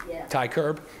 Yeah.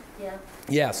 Tykerb? Yeah.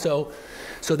 Yeah, so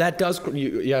that does,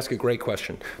 you ask a great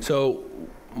question. So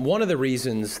one of the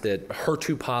reasons that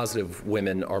HER2 positive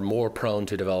women are more prone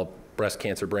to develop breast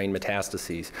cancer brain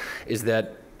metastases is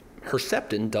that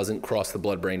Herceptin doesn't cross the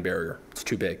blood-brain barrier. It's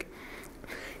too big.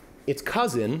 Its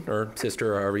cousin, or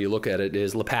sister, however you look at it,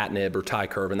 is Lapatinib or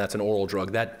Tykerb, and that's an oral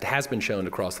drug. That has been shown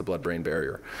to cross the blood-brain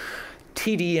barrier.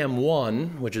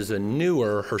 TDM1, which is a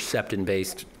newer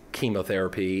Herceptin-based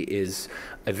chemotherapy, is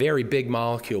a very big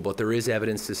molecule, but there is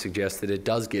evidence to suggest that it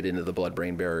does get into the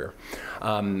blood-brain barrier.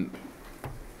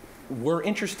 We're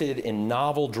interested in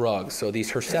novel drugs, so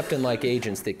these Herceptin-like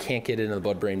agents that can't get into the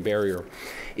blood-brain barrier.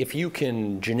 If you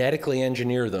can genetically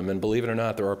engineer them, and believe it or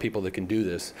not, there are people that can do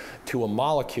this, to a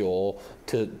molecule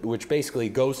which basically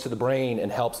goes to the brain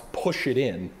and helps push it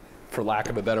in, for lack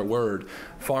of a better word,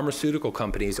 pharmaceutical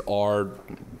companies are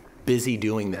busy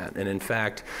doing that. And in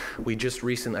fact, we just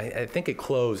recently, I think it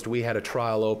closed, we had a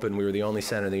trial open, we were the only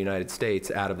center in the United States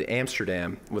out of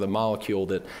Amsterdam with a molecule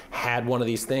that had one of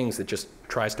these things that just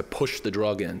tries to push the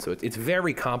drug in. So it's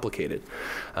very complicated,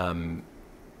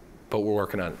 but we're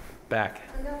working on it. Back.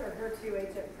 Another HER2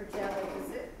 agent, Perjeta,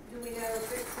 do we know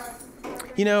if it crosses the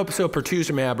blood-brain? You know, so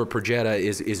pertuzumab or Perjeta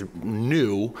is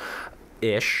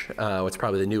new-ish. It's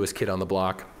probably the newest kid on the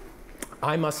block.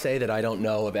 I must say that I don't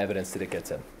know of evidence that it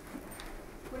gets in.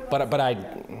 But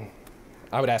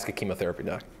I would ask a chemotherapy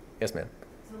doc. Yes, ma'am.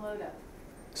 Xeloda.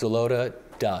 Xeloda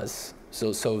does.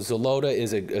 So Xeloda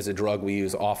is a drug we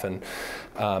use often.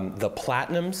 The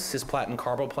platinums, cisplatin,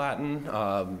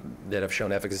 carboplatin, that have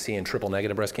shown efficacy in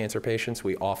triple-negative breast cancer patients,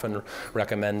 we often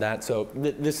recommend that. So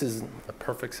this is a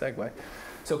perfect segue.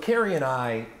 So Carrie and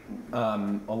I,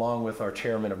 along with our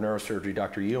chairman of neurosurgery,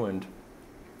 Dr. Ewan,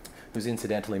 who's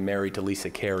incidentally married to Lisa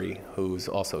Carey, who's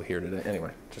also here today. Anyway,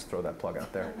 just throw that plug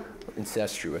out there.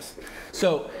 Incestuous.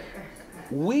 So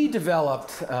we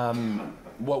developed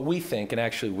what we think, and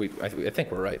actually I think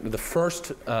we're right, the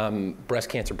first breast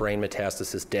cancer brain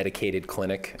metastasis dedicated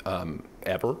clinic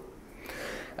ever.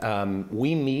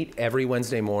 We meet every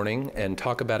Wednesday morning and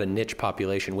talk about a niche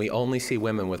population. We only see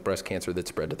women with breast cancer that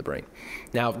spread to the brain.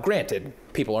 Now, granted,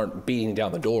 people aren't beating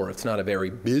down the door. It's not a very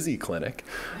busy clinic.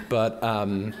 But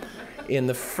in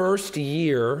the first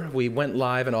year, we went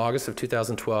live in August of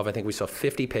 2012. I think we saw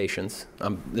 50 patients.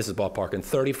 This is ballpark, and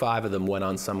 35 of them went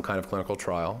on some kind of clinical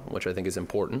trial, which I think is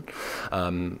important.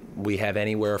 We have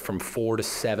anywhere from 4 to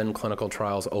 7 clinical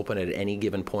trials open at any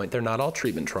given point. They're not all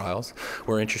treatment trials.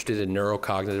 We're interested in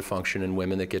neurocognitive function in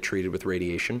women that get treated with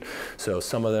radiation. So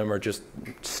some of them are just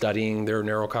studying their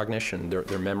neurocognition,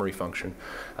 their memory function.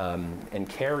 And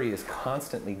Carrie is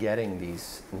constantly getting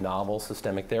these novel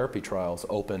systemic therapy trials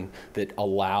open that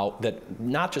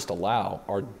not just allow,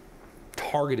 are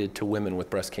targeted to women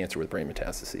with breast cancer with brain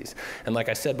metastases. And like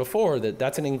I said before,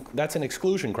 that's an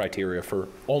exclusion criteria for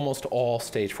almost all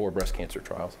stage 4 breast cancer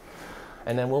trials.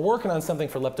 And then we're working on something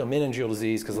for leptomeningeal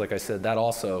disease, because like I said, that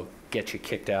also gets you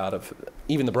kicked out of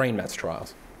even the brain mets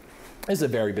trials. This is a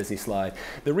very busy slide.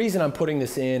 The reason I'm putting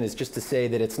this in is just to say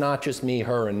that it's not just me,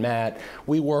 her, and Matt.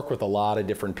 We work with a lot of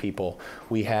different people.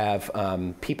 We have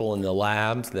people in the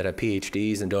labs that have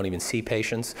PhDs and don't even see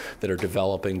patients that are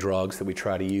developing drugs that we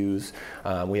try to use.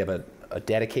 We have a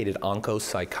dedicated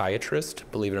oncopsychiatrist,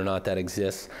 believe it or not, that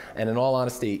exists. And in all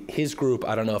honesty, his group,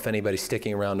 I don't know if anybody's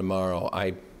sticking around tomorrow.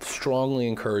 I strongly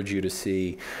encourage you to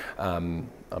see, I'm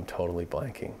totally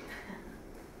blanking,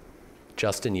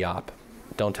 Justin Yap.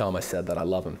 Don't tell him I said that. I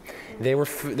love him. They were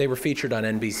featured on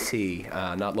NBC,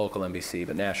 not local NBC,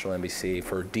 but national NBC,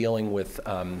 for dealing with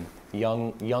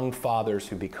young fathers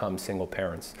who become single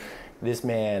parents. This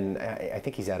man, I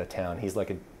think he's out of town. He's like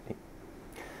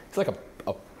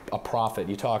a prophet.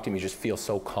 You talk to him, you just feel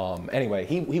so calm. Anyway,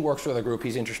 he works with a group.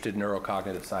 He's interested in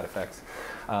neurocognitive side effects.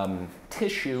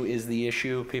 Tissue is the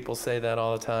issue. People say that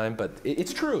all the time, but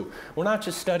it's true. We're not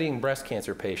just studying breast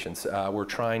cancer patients. We're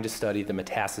trying to study the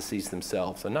metastases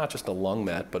themselves, and not just a lung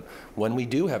met, but when we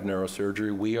do have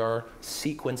neurosurgery, we are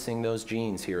sequencing those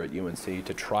genes here at UNC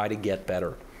to try to get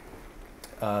better.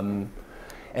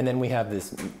 And then we have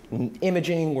this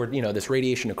imaging, where, you know, this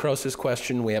radiation necrosis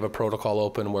question. We have a protocol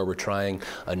open where we're trying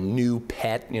a new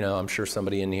PET. You know, I'm sure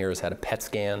somebody in here has had a PET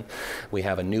scan. We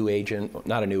have a new agent,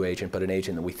 not a new agent, but an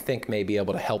agent that we think may be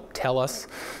able to help tell us.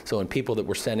 So in people that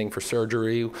we're sending for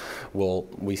surgery,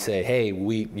 we say, hey,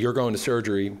 you're going to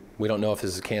surgery. We don't know if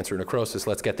this is cancer or necrosis.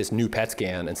 Let's get this new PET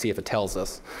scan and see if it tells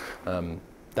us.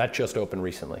 That just opened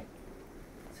recently.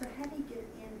 So how do you get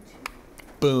into?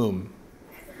 Boom.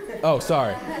 Oh,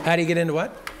 sorry. How do you get into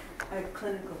what? A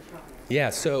clinical trial. Yeah,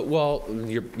 so, well,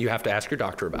 you have to ask your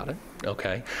doctor about it,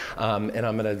 okay? And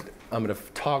I'm gonna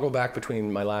toggle back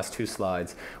between my last two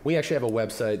slides. We actually have a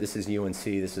website. This is UNC.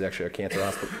 This is actually our cancer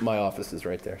hospital. My office is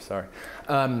right there, sorry.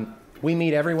 We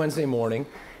meet every Wednesday morning.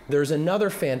 There's another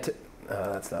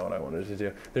that's not what I wanted to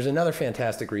do. There's another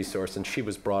fantastic resource, and she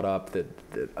was brought up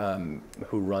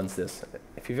who runs this.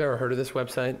 If you've ever heard of this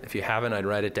website, if you haven't, I'd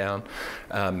write it down.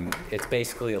 It's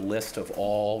basically a list of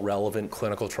all relevant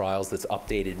clinical trials that's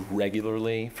updated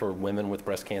regularly for women with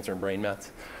breast cancer and brain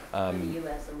mets. In the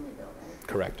U.S. only though, right?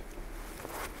 Correct.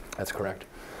 That's correct.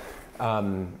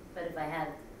 But if I had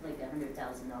like $100,000,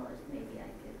 maybe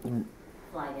I could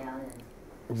fly down and.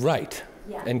 Right.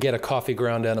 Yeah. And get a coffee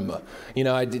ground enema. You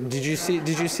know, did you see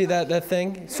that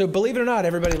thing? So believe it or not,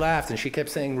 everybody laughed, and she kept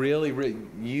saying, really,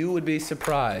 you would be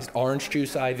surprised. Orange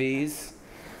juice IVs.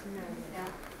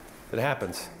 It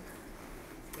happens.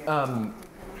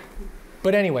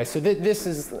 But anyway, so this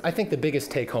is, I think, the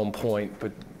biggest take-home point,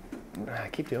 but I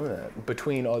keep doing that,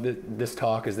 between all this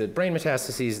talk is that brain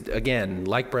metastases, again,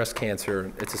 like breast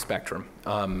cancer, it's a spectrum.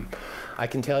 I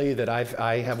can tell you that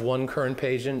I have one current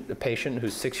patient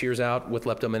who's 6 years out with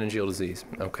leptomeningeal disease,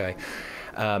 okay?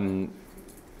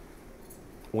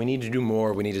 We need to do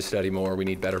more, we need to study more, we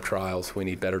need better trials, we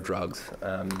need better drugs.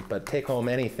 But take home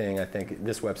anything, I think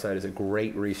this website is a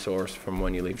great resource from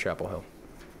when you leave Chapel Hill.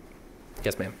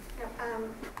 Yes, ma'am.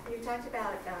 You talked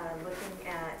about looking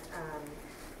at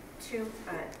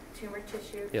tumor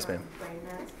tissue Yes, from ma'am. brain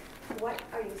mets. What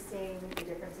are you seeing the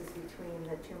differences between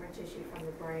the tumor tissue from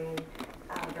the brain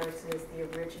versus the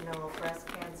original breast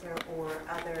cancer or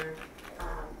other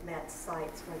met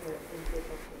sites, whether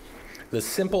individual patients? The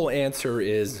simple answer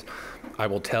is, I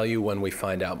will tell you when we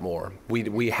find out more.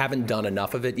 We haven't done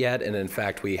enough of it yet, and in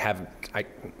fact,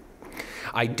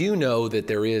 I do know that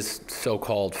there is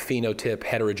so-called phenotype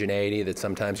heterogeneity, that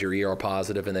sometimes you're ER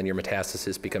positive and then your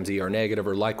metastasis becomes ER negative,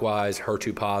 or likewise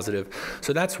HER2 positive.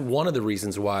 So that's one of the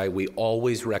reasons why we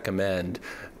always recommend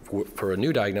for a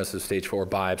new diagnosis of stage 4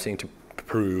 biopsying to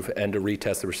prove and to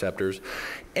retest the receptors.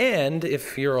 And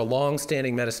if you're a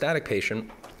long-standing metastatic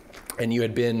patient, and you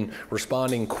had been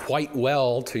responding quite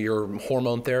well to your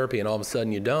hormone therapy, and all of a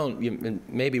sudden you don't, it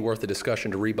may be worth a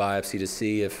discussion to rebiopsy to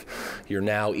see if you're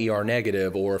now ER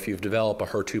negative or if you've developed a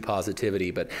HER2 positivity.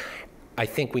 But I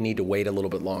think we need to wait a little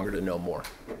bit longer to know more.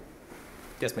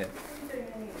 Yes, ma'am. Are you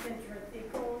doing any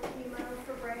intrathecal chemo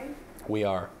for brain? We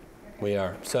are. We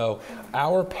are. So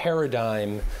our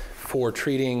paradigm for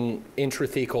treating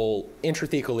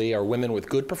intrathecally are women with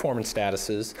good performance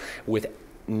statuses with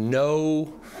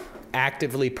no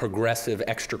actively progressive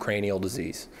extracranial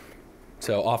disease.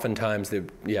 So oftentimes, we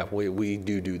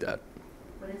do that.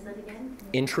 What is that again?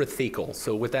 Intrathecal.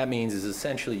 So what that means is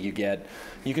essentially you can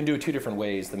do it two different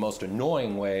ways. The most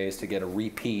annoying way is to get a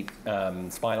repeat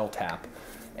spinal tap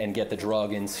and get the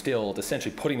drug instilled,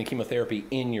 essentially putting the chemotherapy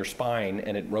in your spine,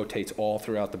 and it rotates all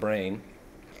throughout the brain.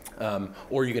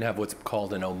 Or you can have what's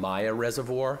called an Ommaya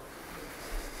reservoir,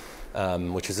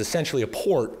 which is essentially a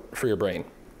port for your brain.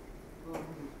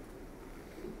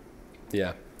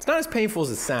 Yeah, it's not as painful as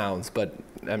it sounds, but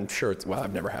I'm sure it's, well,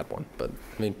 I've never had one, but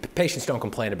I mean, patients don't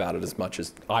complain about it as much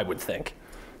as I would think.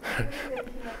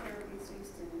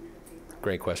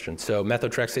 Great question. So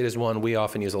methotrexate is one. We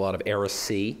often use a lot of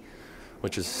Ara-C,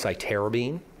 which is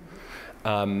cytarabine.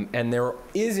 And there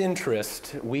is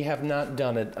interest. We have not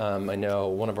done it. I know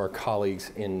one of our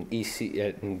colleagues in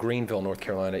Greenville, North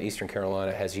Carolina, Eastern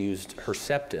Carolina, has used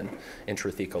Herceptin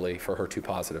intrathecally for HER2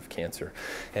 positive cancer.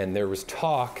 And there was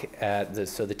talk at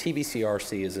so the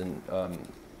TBCRC is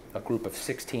a group of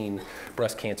 16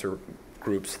 breast cancer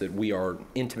groups that we are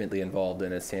intimately involved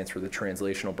in. It stands for the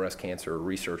Translational Breast Cancer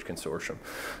Research Consortium.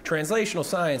 Translational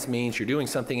science means you're doing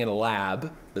something in a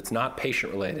lab that's not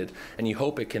patient-related, and you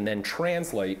hope it can then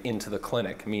translate into the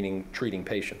clinic, meaning treating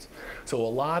patients. So a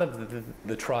lot of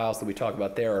the trials that we talk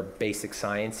about there are basic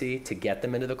science-y to get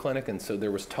them into the clinic, and so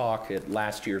there was talk at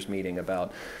last year's meeting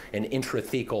about an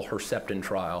intrathecal Herceptin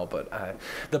trial, but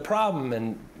the problem,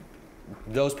 and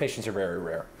those patients are very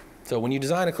rare. So when you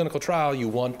design a clinical trial, you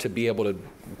want to be able to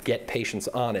get patients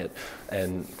on it.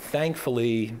 And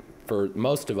thankfully, for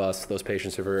most of us, those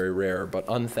patients are very rare, but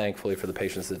unthankfully for the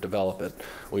patients that develop it,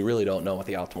 we really don't know what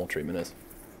the optimal treatment is.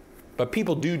 But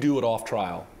people do it off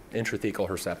trial, intrathecal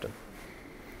Herceptin.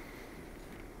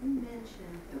 You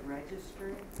mentioned the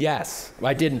registry. Yes,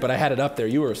 I didn't, but I had it up there.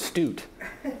 You were astute.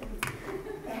 And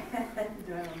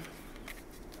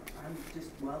I'm just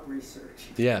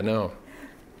well-researched. Yeah, no.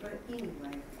 But anyway,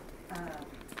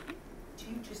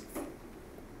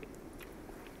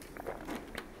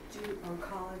 do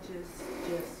oncologists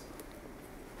just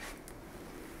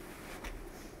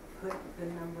put the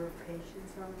number of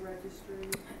patients on the registry?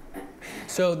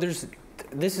 So this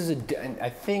is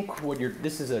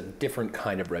a different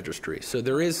kind of registry. So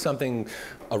there is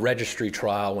a registry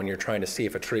trial when you're trying to see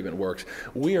if a treatment works.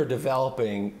 We are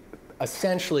developing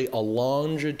essentially a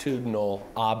longitudinal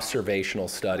observational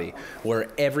study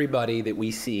where everybody that we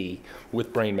see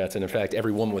with brain mets, and in fact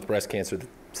every woman with breast cancer that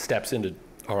steps into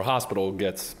our hospital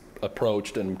gets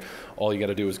approached, and all you got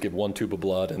to do is give 1 tube of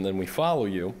blood and then we follow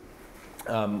you.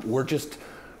 We're just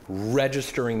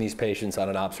registering these patients on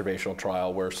an observational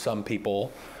trial where some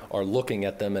people are looking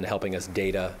at them and helping us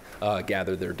gather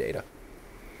their data.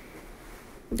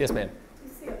 Yes, ma'am. Do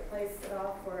you see a place at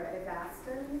all for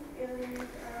Avastin in treating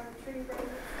brain mets?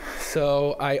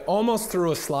 So I almost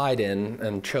threw a slide in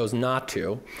and chose not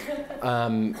to.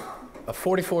 A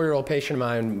 44-year-old patient of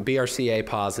mine, BRCA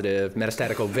positive,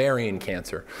 metastatic ovarian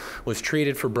cancer, was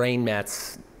treated for brain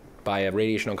mets by a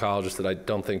radiation oncologist that I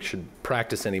don't think should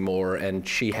practice anymore, and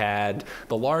she had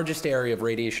the largest area of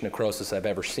radiation necrosis I've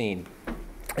ever seen.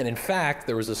 And in fact,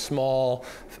 there was a small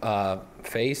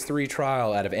phase 3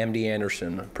 trial out of MD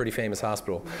Anderson, a pretty famous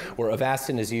hospital, where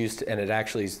Avastin is used, and it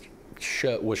actually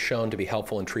was shown to be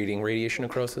helpful in treating radiation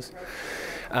necrosis.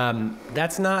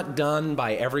 That's not done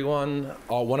by everyone.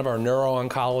 One of our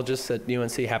neuro-oncologists at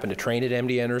UNC happened to train at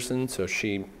MD Anderson, so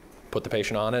she put the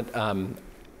patient on it.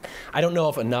 I don't know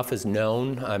if enough is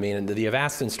known. I mean, the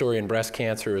Avastin story in breast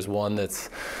cancer is one that's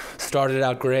started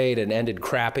out great and ended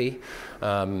crappy.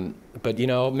 But you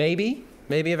know, maybe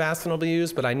Avastin will be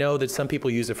used, but I know that some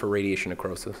people use it for radiation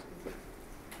necrosis.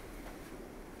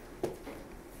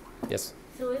 Yes?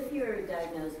 So if you're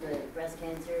diagnosed with breast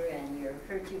cancer and you're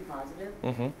HER2 positive,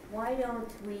 why don't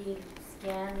we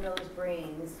scan those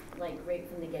brains like right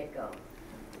from the get-go?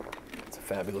 That's a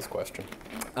fabulous question.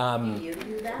 Do you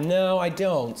do that? No, I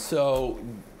don't. So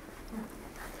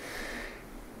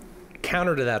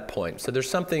counter to that point. So there's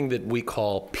something that we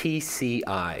call PCI.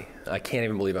 I can't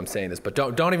even believe I'm saying this, but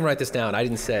don't even write this down. I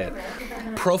didn't say it.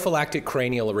 Prophylactic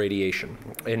cranial irradiation.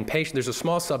 In patients, there's a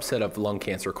small subset of lung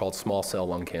cancer called small cell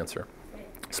lung cancer.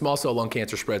 Small cell lung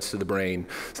cancer spreads to the brain.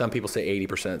 Some people say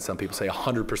 80%, some people say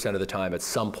 100% of the time at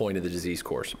some point in the disease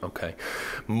course, okay?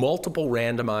 Multiple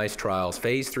randomized trials,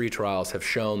 phase 3 trials, have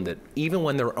shown that even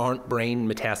when there aren't brain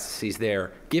metastases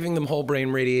there, giving them whole brain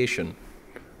radiation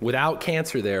without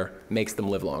cancer there makes them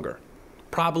live longer.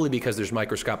 Probably because there's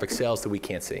microscopic cells that we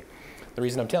can't see. The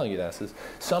reason I'm telling you this is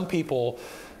some people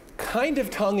kind of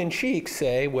tongue-in-cheek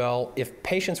say, well, if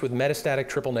patients with metastatic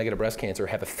triple-negative breast cancer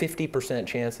have a 50%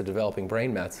 chance of developing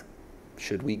brain mets,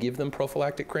 should we give them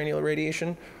prophylactic cranial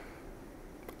irradiation?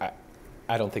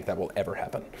 I don't think that will ever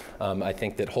happen. I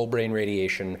think that whole brain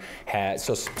radiation has,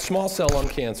 so small cell lung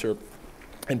cancer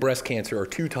and breast cancer are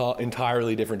two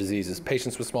entirely different diseases.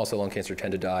 Patients with small cell lung cancer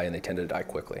tend to die, and they tend to die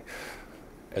quickly.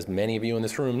 As many of you in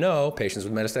this room know, patients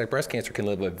with metastatic breast cancer can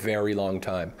live a very long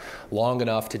time, long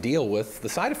enough to deal with the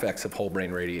side effects of whole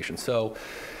brain radiation. So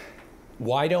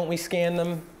why don't we scan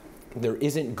them? There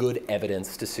isn't good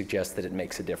evidence to suggest that it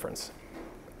makes a difference.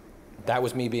 That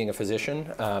was me being a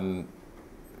physician.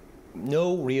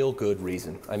 No real good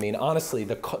reason. I mean, honestly,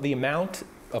 the amount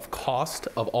of cost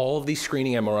of all of these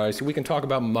screening MRIs, we can talk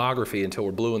about mammography until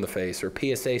we're blue in the face, or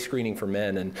PSA screening for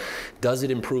men, and does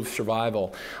it improve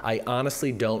survival? I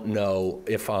honestly don't know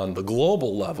if on the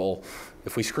global level,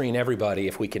 if we screen everybody,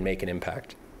 if we can make an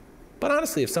impact. But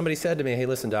honestly, if somebody said to me, hey,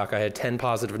 listen, doc, I had 10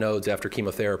 positive nodes after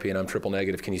chemotherapy and I'm triple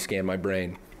negative, can you scan my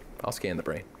brain? I'll scan the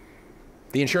brain.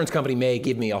 The insurance company may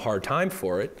give me a hard time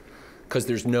for it because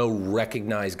there's no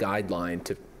recognized guideline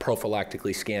to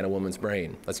prophylactically scan a woman's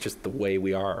brain. That's just the way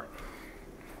we are.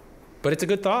 But it's a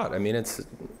good thought. I mean,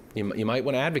 you might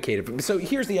want to advocate it. So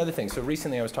here's the other thing. So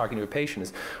recently I was talking to a patient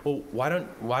is, well, why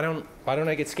don't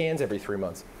I get scans every 3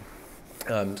 months?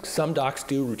 Some docs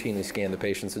do routinely scan the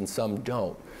patients and some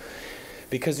don't.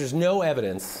 Because there's no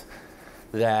evidence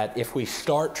that if we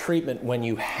start treatment when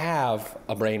you have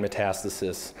a brain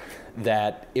metastasis,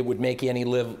 that it would make you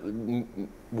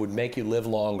live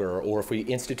longer, or if we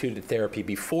instituted therapy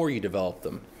before you develop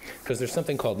them, because there's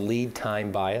something called lead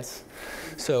time bias.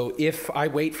 So if I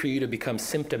wait for you to become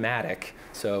symptomatic,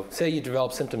 so say you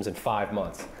develop symptoms in 5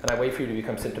 months, and I wait for you to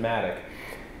become symptomatic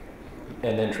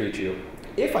and then treat you.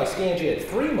 If I scanned you at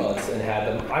 3 months and had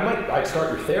them, I'd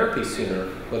start your therapy sooner,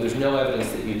 but there's no evidence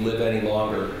that you'd live any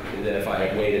longer than if I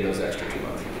had waited those extra 2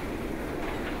 months.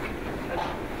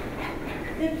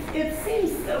 It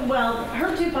seems, well,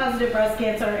 HER2 positive breast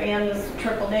cancer and this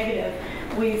triple negative,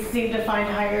 we seem to find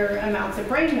higher amounts of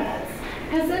brain mets.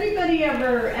 Has anybody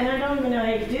ever, and I don't even know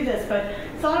how you do this, but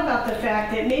thought about the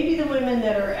fact that maybe the women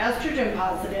that are estrogen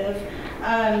positive,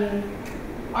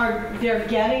 they're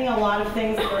getting a lot of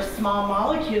things that are small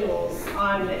molecules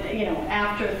on,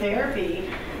 after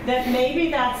therapy, that maybe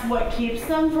that's what keeps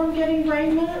them from getting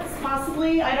brain mets,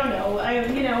 possibly? I don't know.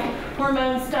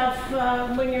 Hormone stuff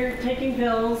when you're taking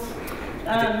pills.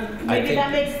 Maybe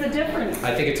that makes the difference.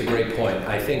 I think it's a great point.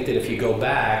 I think that if you go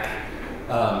back,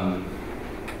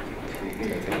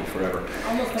 forever.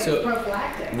 Almost like it's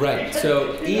prophylactic. Right.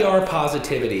 So ER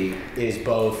positivity is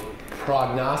both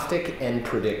prognostic and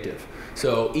predictive.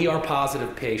 So ER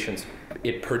positive patients,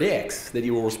 it predicts that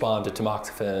you will respond to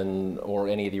tamoxifen or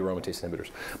any of the aromatase inhibitors.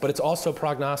 But it's also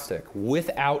prognostic.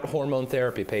 Without hormone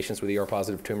therapy, patients with ER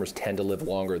positive tumors tend to live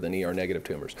longer than ER negative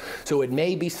tumors. So it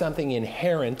may be something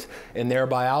inherent in their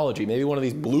biology. Maybe one of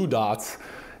these blue dots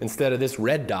instead of this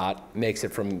red dot makes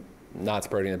it from not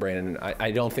spreading the brain, and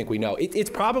I don't think we know. It's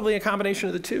probably a combination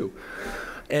of the two.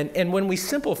 And when we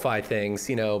simplify things,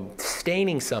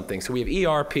 staining something, so we have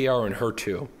ER, PR, and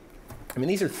HER2. I mean,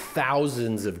 these are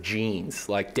thousands of genes,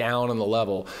 like down on the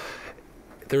level.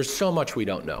 There's so much we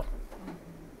don't know.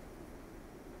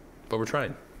 But we're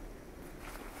trying.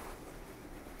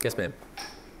 Yes, ma'am?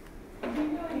 Do you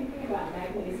know anything about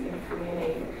magnesium 3 and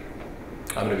 8?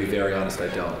 I'm going to be very honest, I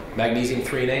don't. Magnesium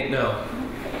 3 and 8? No.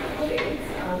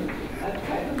 It's a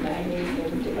type of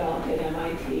magnesium developed at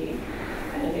MIT,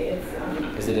 and it's...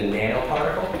 Is it a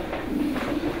nanoparticle?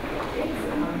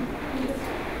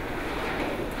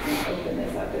 Open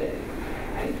this up, I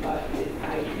thought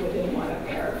I wouldn't want to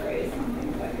paraphrase something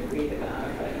if I could read about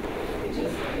it, but it's a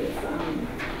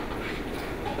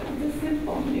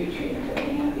simple nutrient that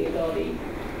may have the ability,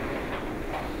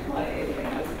 well, it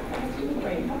has to do with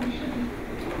brain function.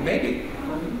 Maybe.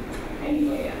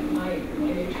 Anyway, my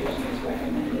nutritionist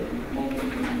recommended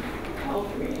magnesium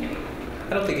L3 and 8. I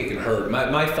don't think it can hurt.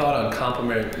 My thought on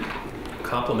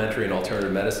complementary and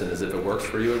alternative medicine is if it works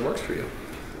for you, it works for you.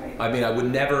 I mean, I would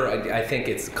never, I think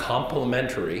it's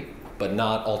complementary, but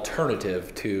not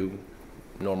alternative to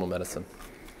normal medicine.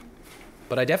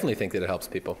 But I definitely think that it helps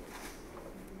people.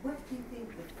 What do you think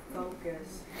the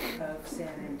focus of San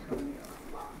Antonio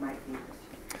might be?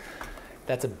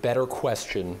 That's a better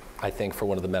question, I think, for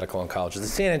one of the medical oncologists. The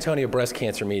San Antonio Breast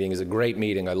Cancer meeting is a great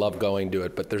meeting. I love going to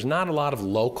it, but there's not a lot of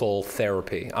local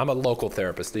therapy. I'm a local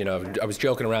therapist. I was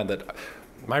joking around that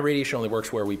my radiation only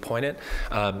works where we point it.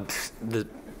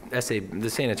 The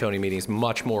San Antonio meeting is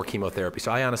much more chemotherapy, so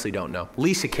I honestly don't know.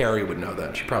 Lisa Carey would know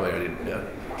that. She probably already did. Yeah.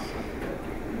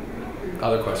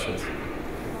 Other questions?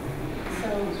 So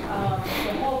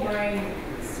the whole brain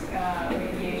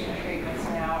radiation treatments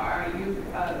now, are you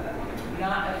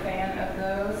not a fan of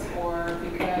those, or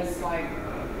because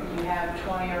you have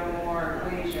 20 or more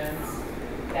lesions,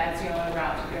 that's the only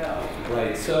route to go?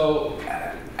 Right. So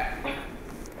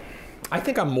I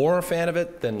think I'm more a fan of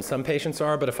it than some patients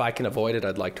are, but if I can avoid it,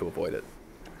 I'd like to avoid it.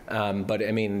 But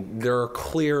I mean, there are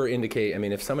clear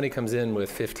if somebody comes in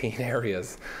with 15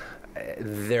 areas,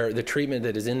 the treatment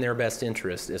that is in their best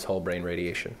interest is whole brain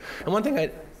radiation. And one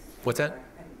thing what's that?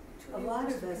 A lot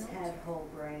of us had whole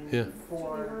brain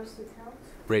for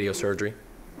radiosurgery.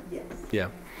 Yes. Yeah.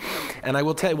 And I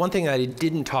will tell you, one thing I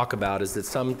didn't talk about is that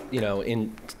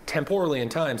temporally in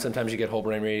time, sometimes you get whole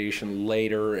brain radiation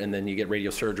later, and then you get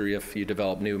radiosurgery if you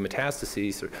develop new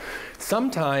metastases.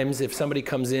 Sometimes if somebody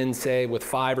comes in, say, with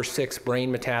 5 or 6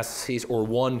 brain metastases, or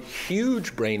one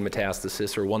huge brain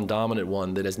metastasis, or one dominant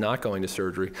one that is not going to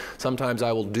surgery, sometimes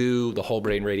I will do the whole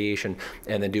brain radiation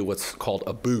and then do what's called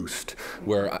a boost,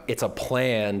 where it's a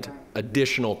planned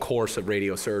additional course of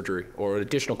radiosurgery, or an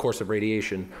additional course of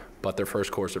radiation, but their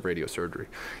first course of radiosurgery.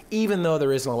 Even though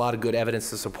there isn't a lot of good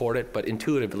evidence to support it, but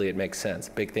intuitively it makes sense.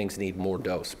 Big things need more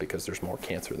dose because there's more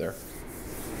cancer there.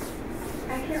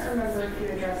 I can't remember if you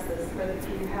addressed this, but if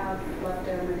you have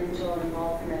leftomeningeal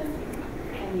involvement,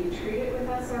 can you treat it with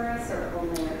SRS or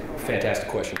only with? Fantastic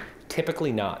question.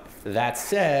 Typically not. That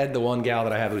said, the one gal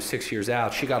that I have who's 6 years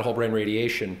out, she got whole brain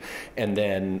radiation, and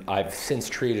then I've since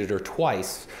treated her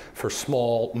twice for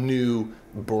small, new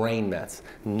brain mets,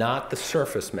 not the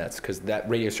surface mets, because that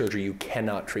radiosurgery, you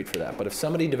cannot treat for that. But if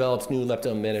somebody develops new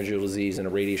leptomeningeal disease and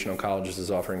a radiation oncologist is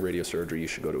offering radiosurgery, you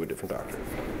should go to a different doctor.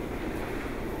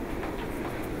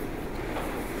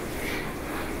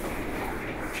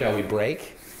 Shall we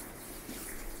break?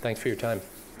 Thanks for your time.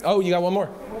 Oh, you got one more?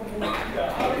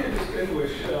 Yeah, how do you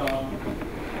distinguish between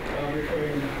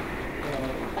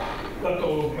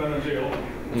leptomeningeal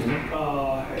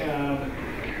and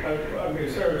I mean,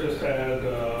 Sarah just had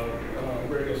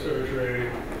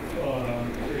radiosurgery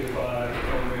on 3 to 5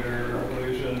 millimeter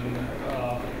lesion.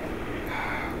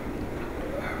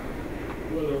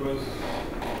 Whether it was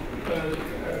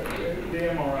the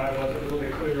MRI wasn't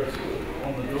really clear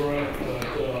on the dura, but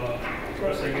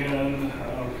pressing in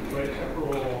right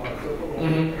temporal occipital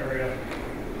area.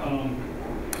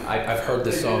 I've heard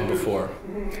this song before.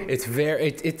 It's very,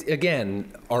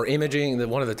 again, our imaging,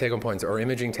 one of the take-home points, our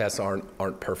imaging tests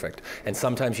aren't perfect. And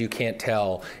sometimes you can't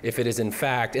tell if it is in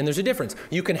fact, and there's a difference.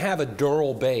 You can have a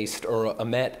dural based or a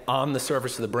MET on the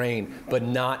surface of the brain, but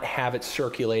not have it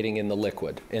circulating in the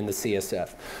liquid, in the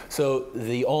CSF. So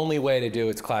the only way to do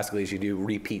it classically is you do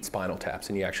repeat spinal taps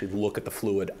and you actually look at the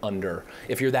fluid under,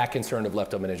 if you're that concerned of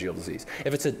leptomeningeal disease.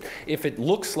 If it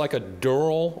looks like a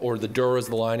dural, or the dura is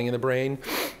the lining in the brain,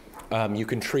 you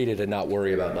can treat it and not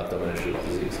worry about leptomeningeal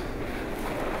disease.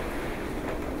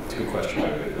 It's a good question.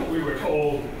 We were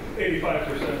told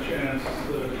 85% chance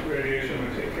the radiation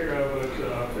would take care of it,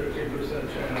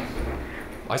 15% chance.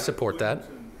 I support that.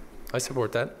 I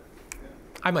support that.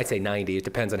 I might say 90. It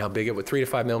depends on how big it would. 3 to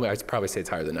 5 millimeters. I'd probably say it's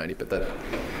higher than 90, but that.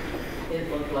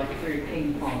 It looked like 3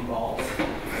 ping pong balls.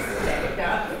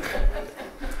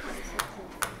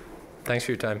 Thanks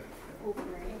for your time.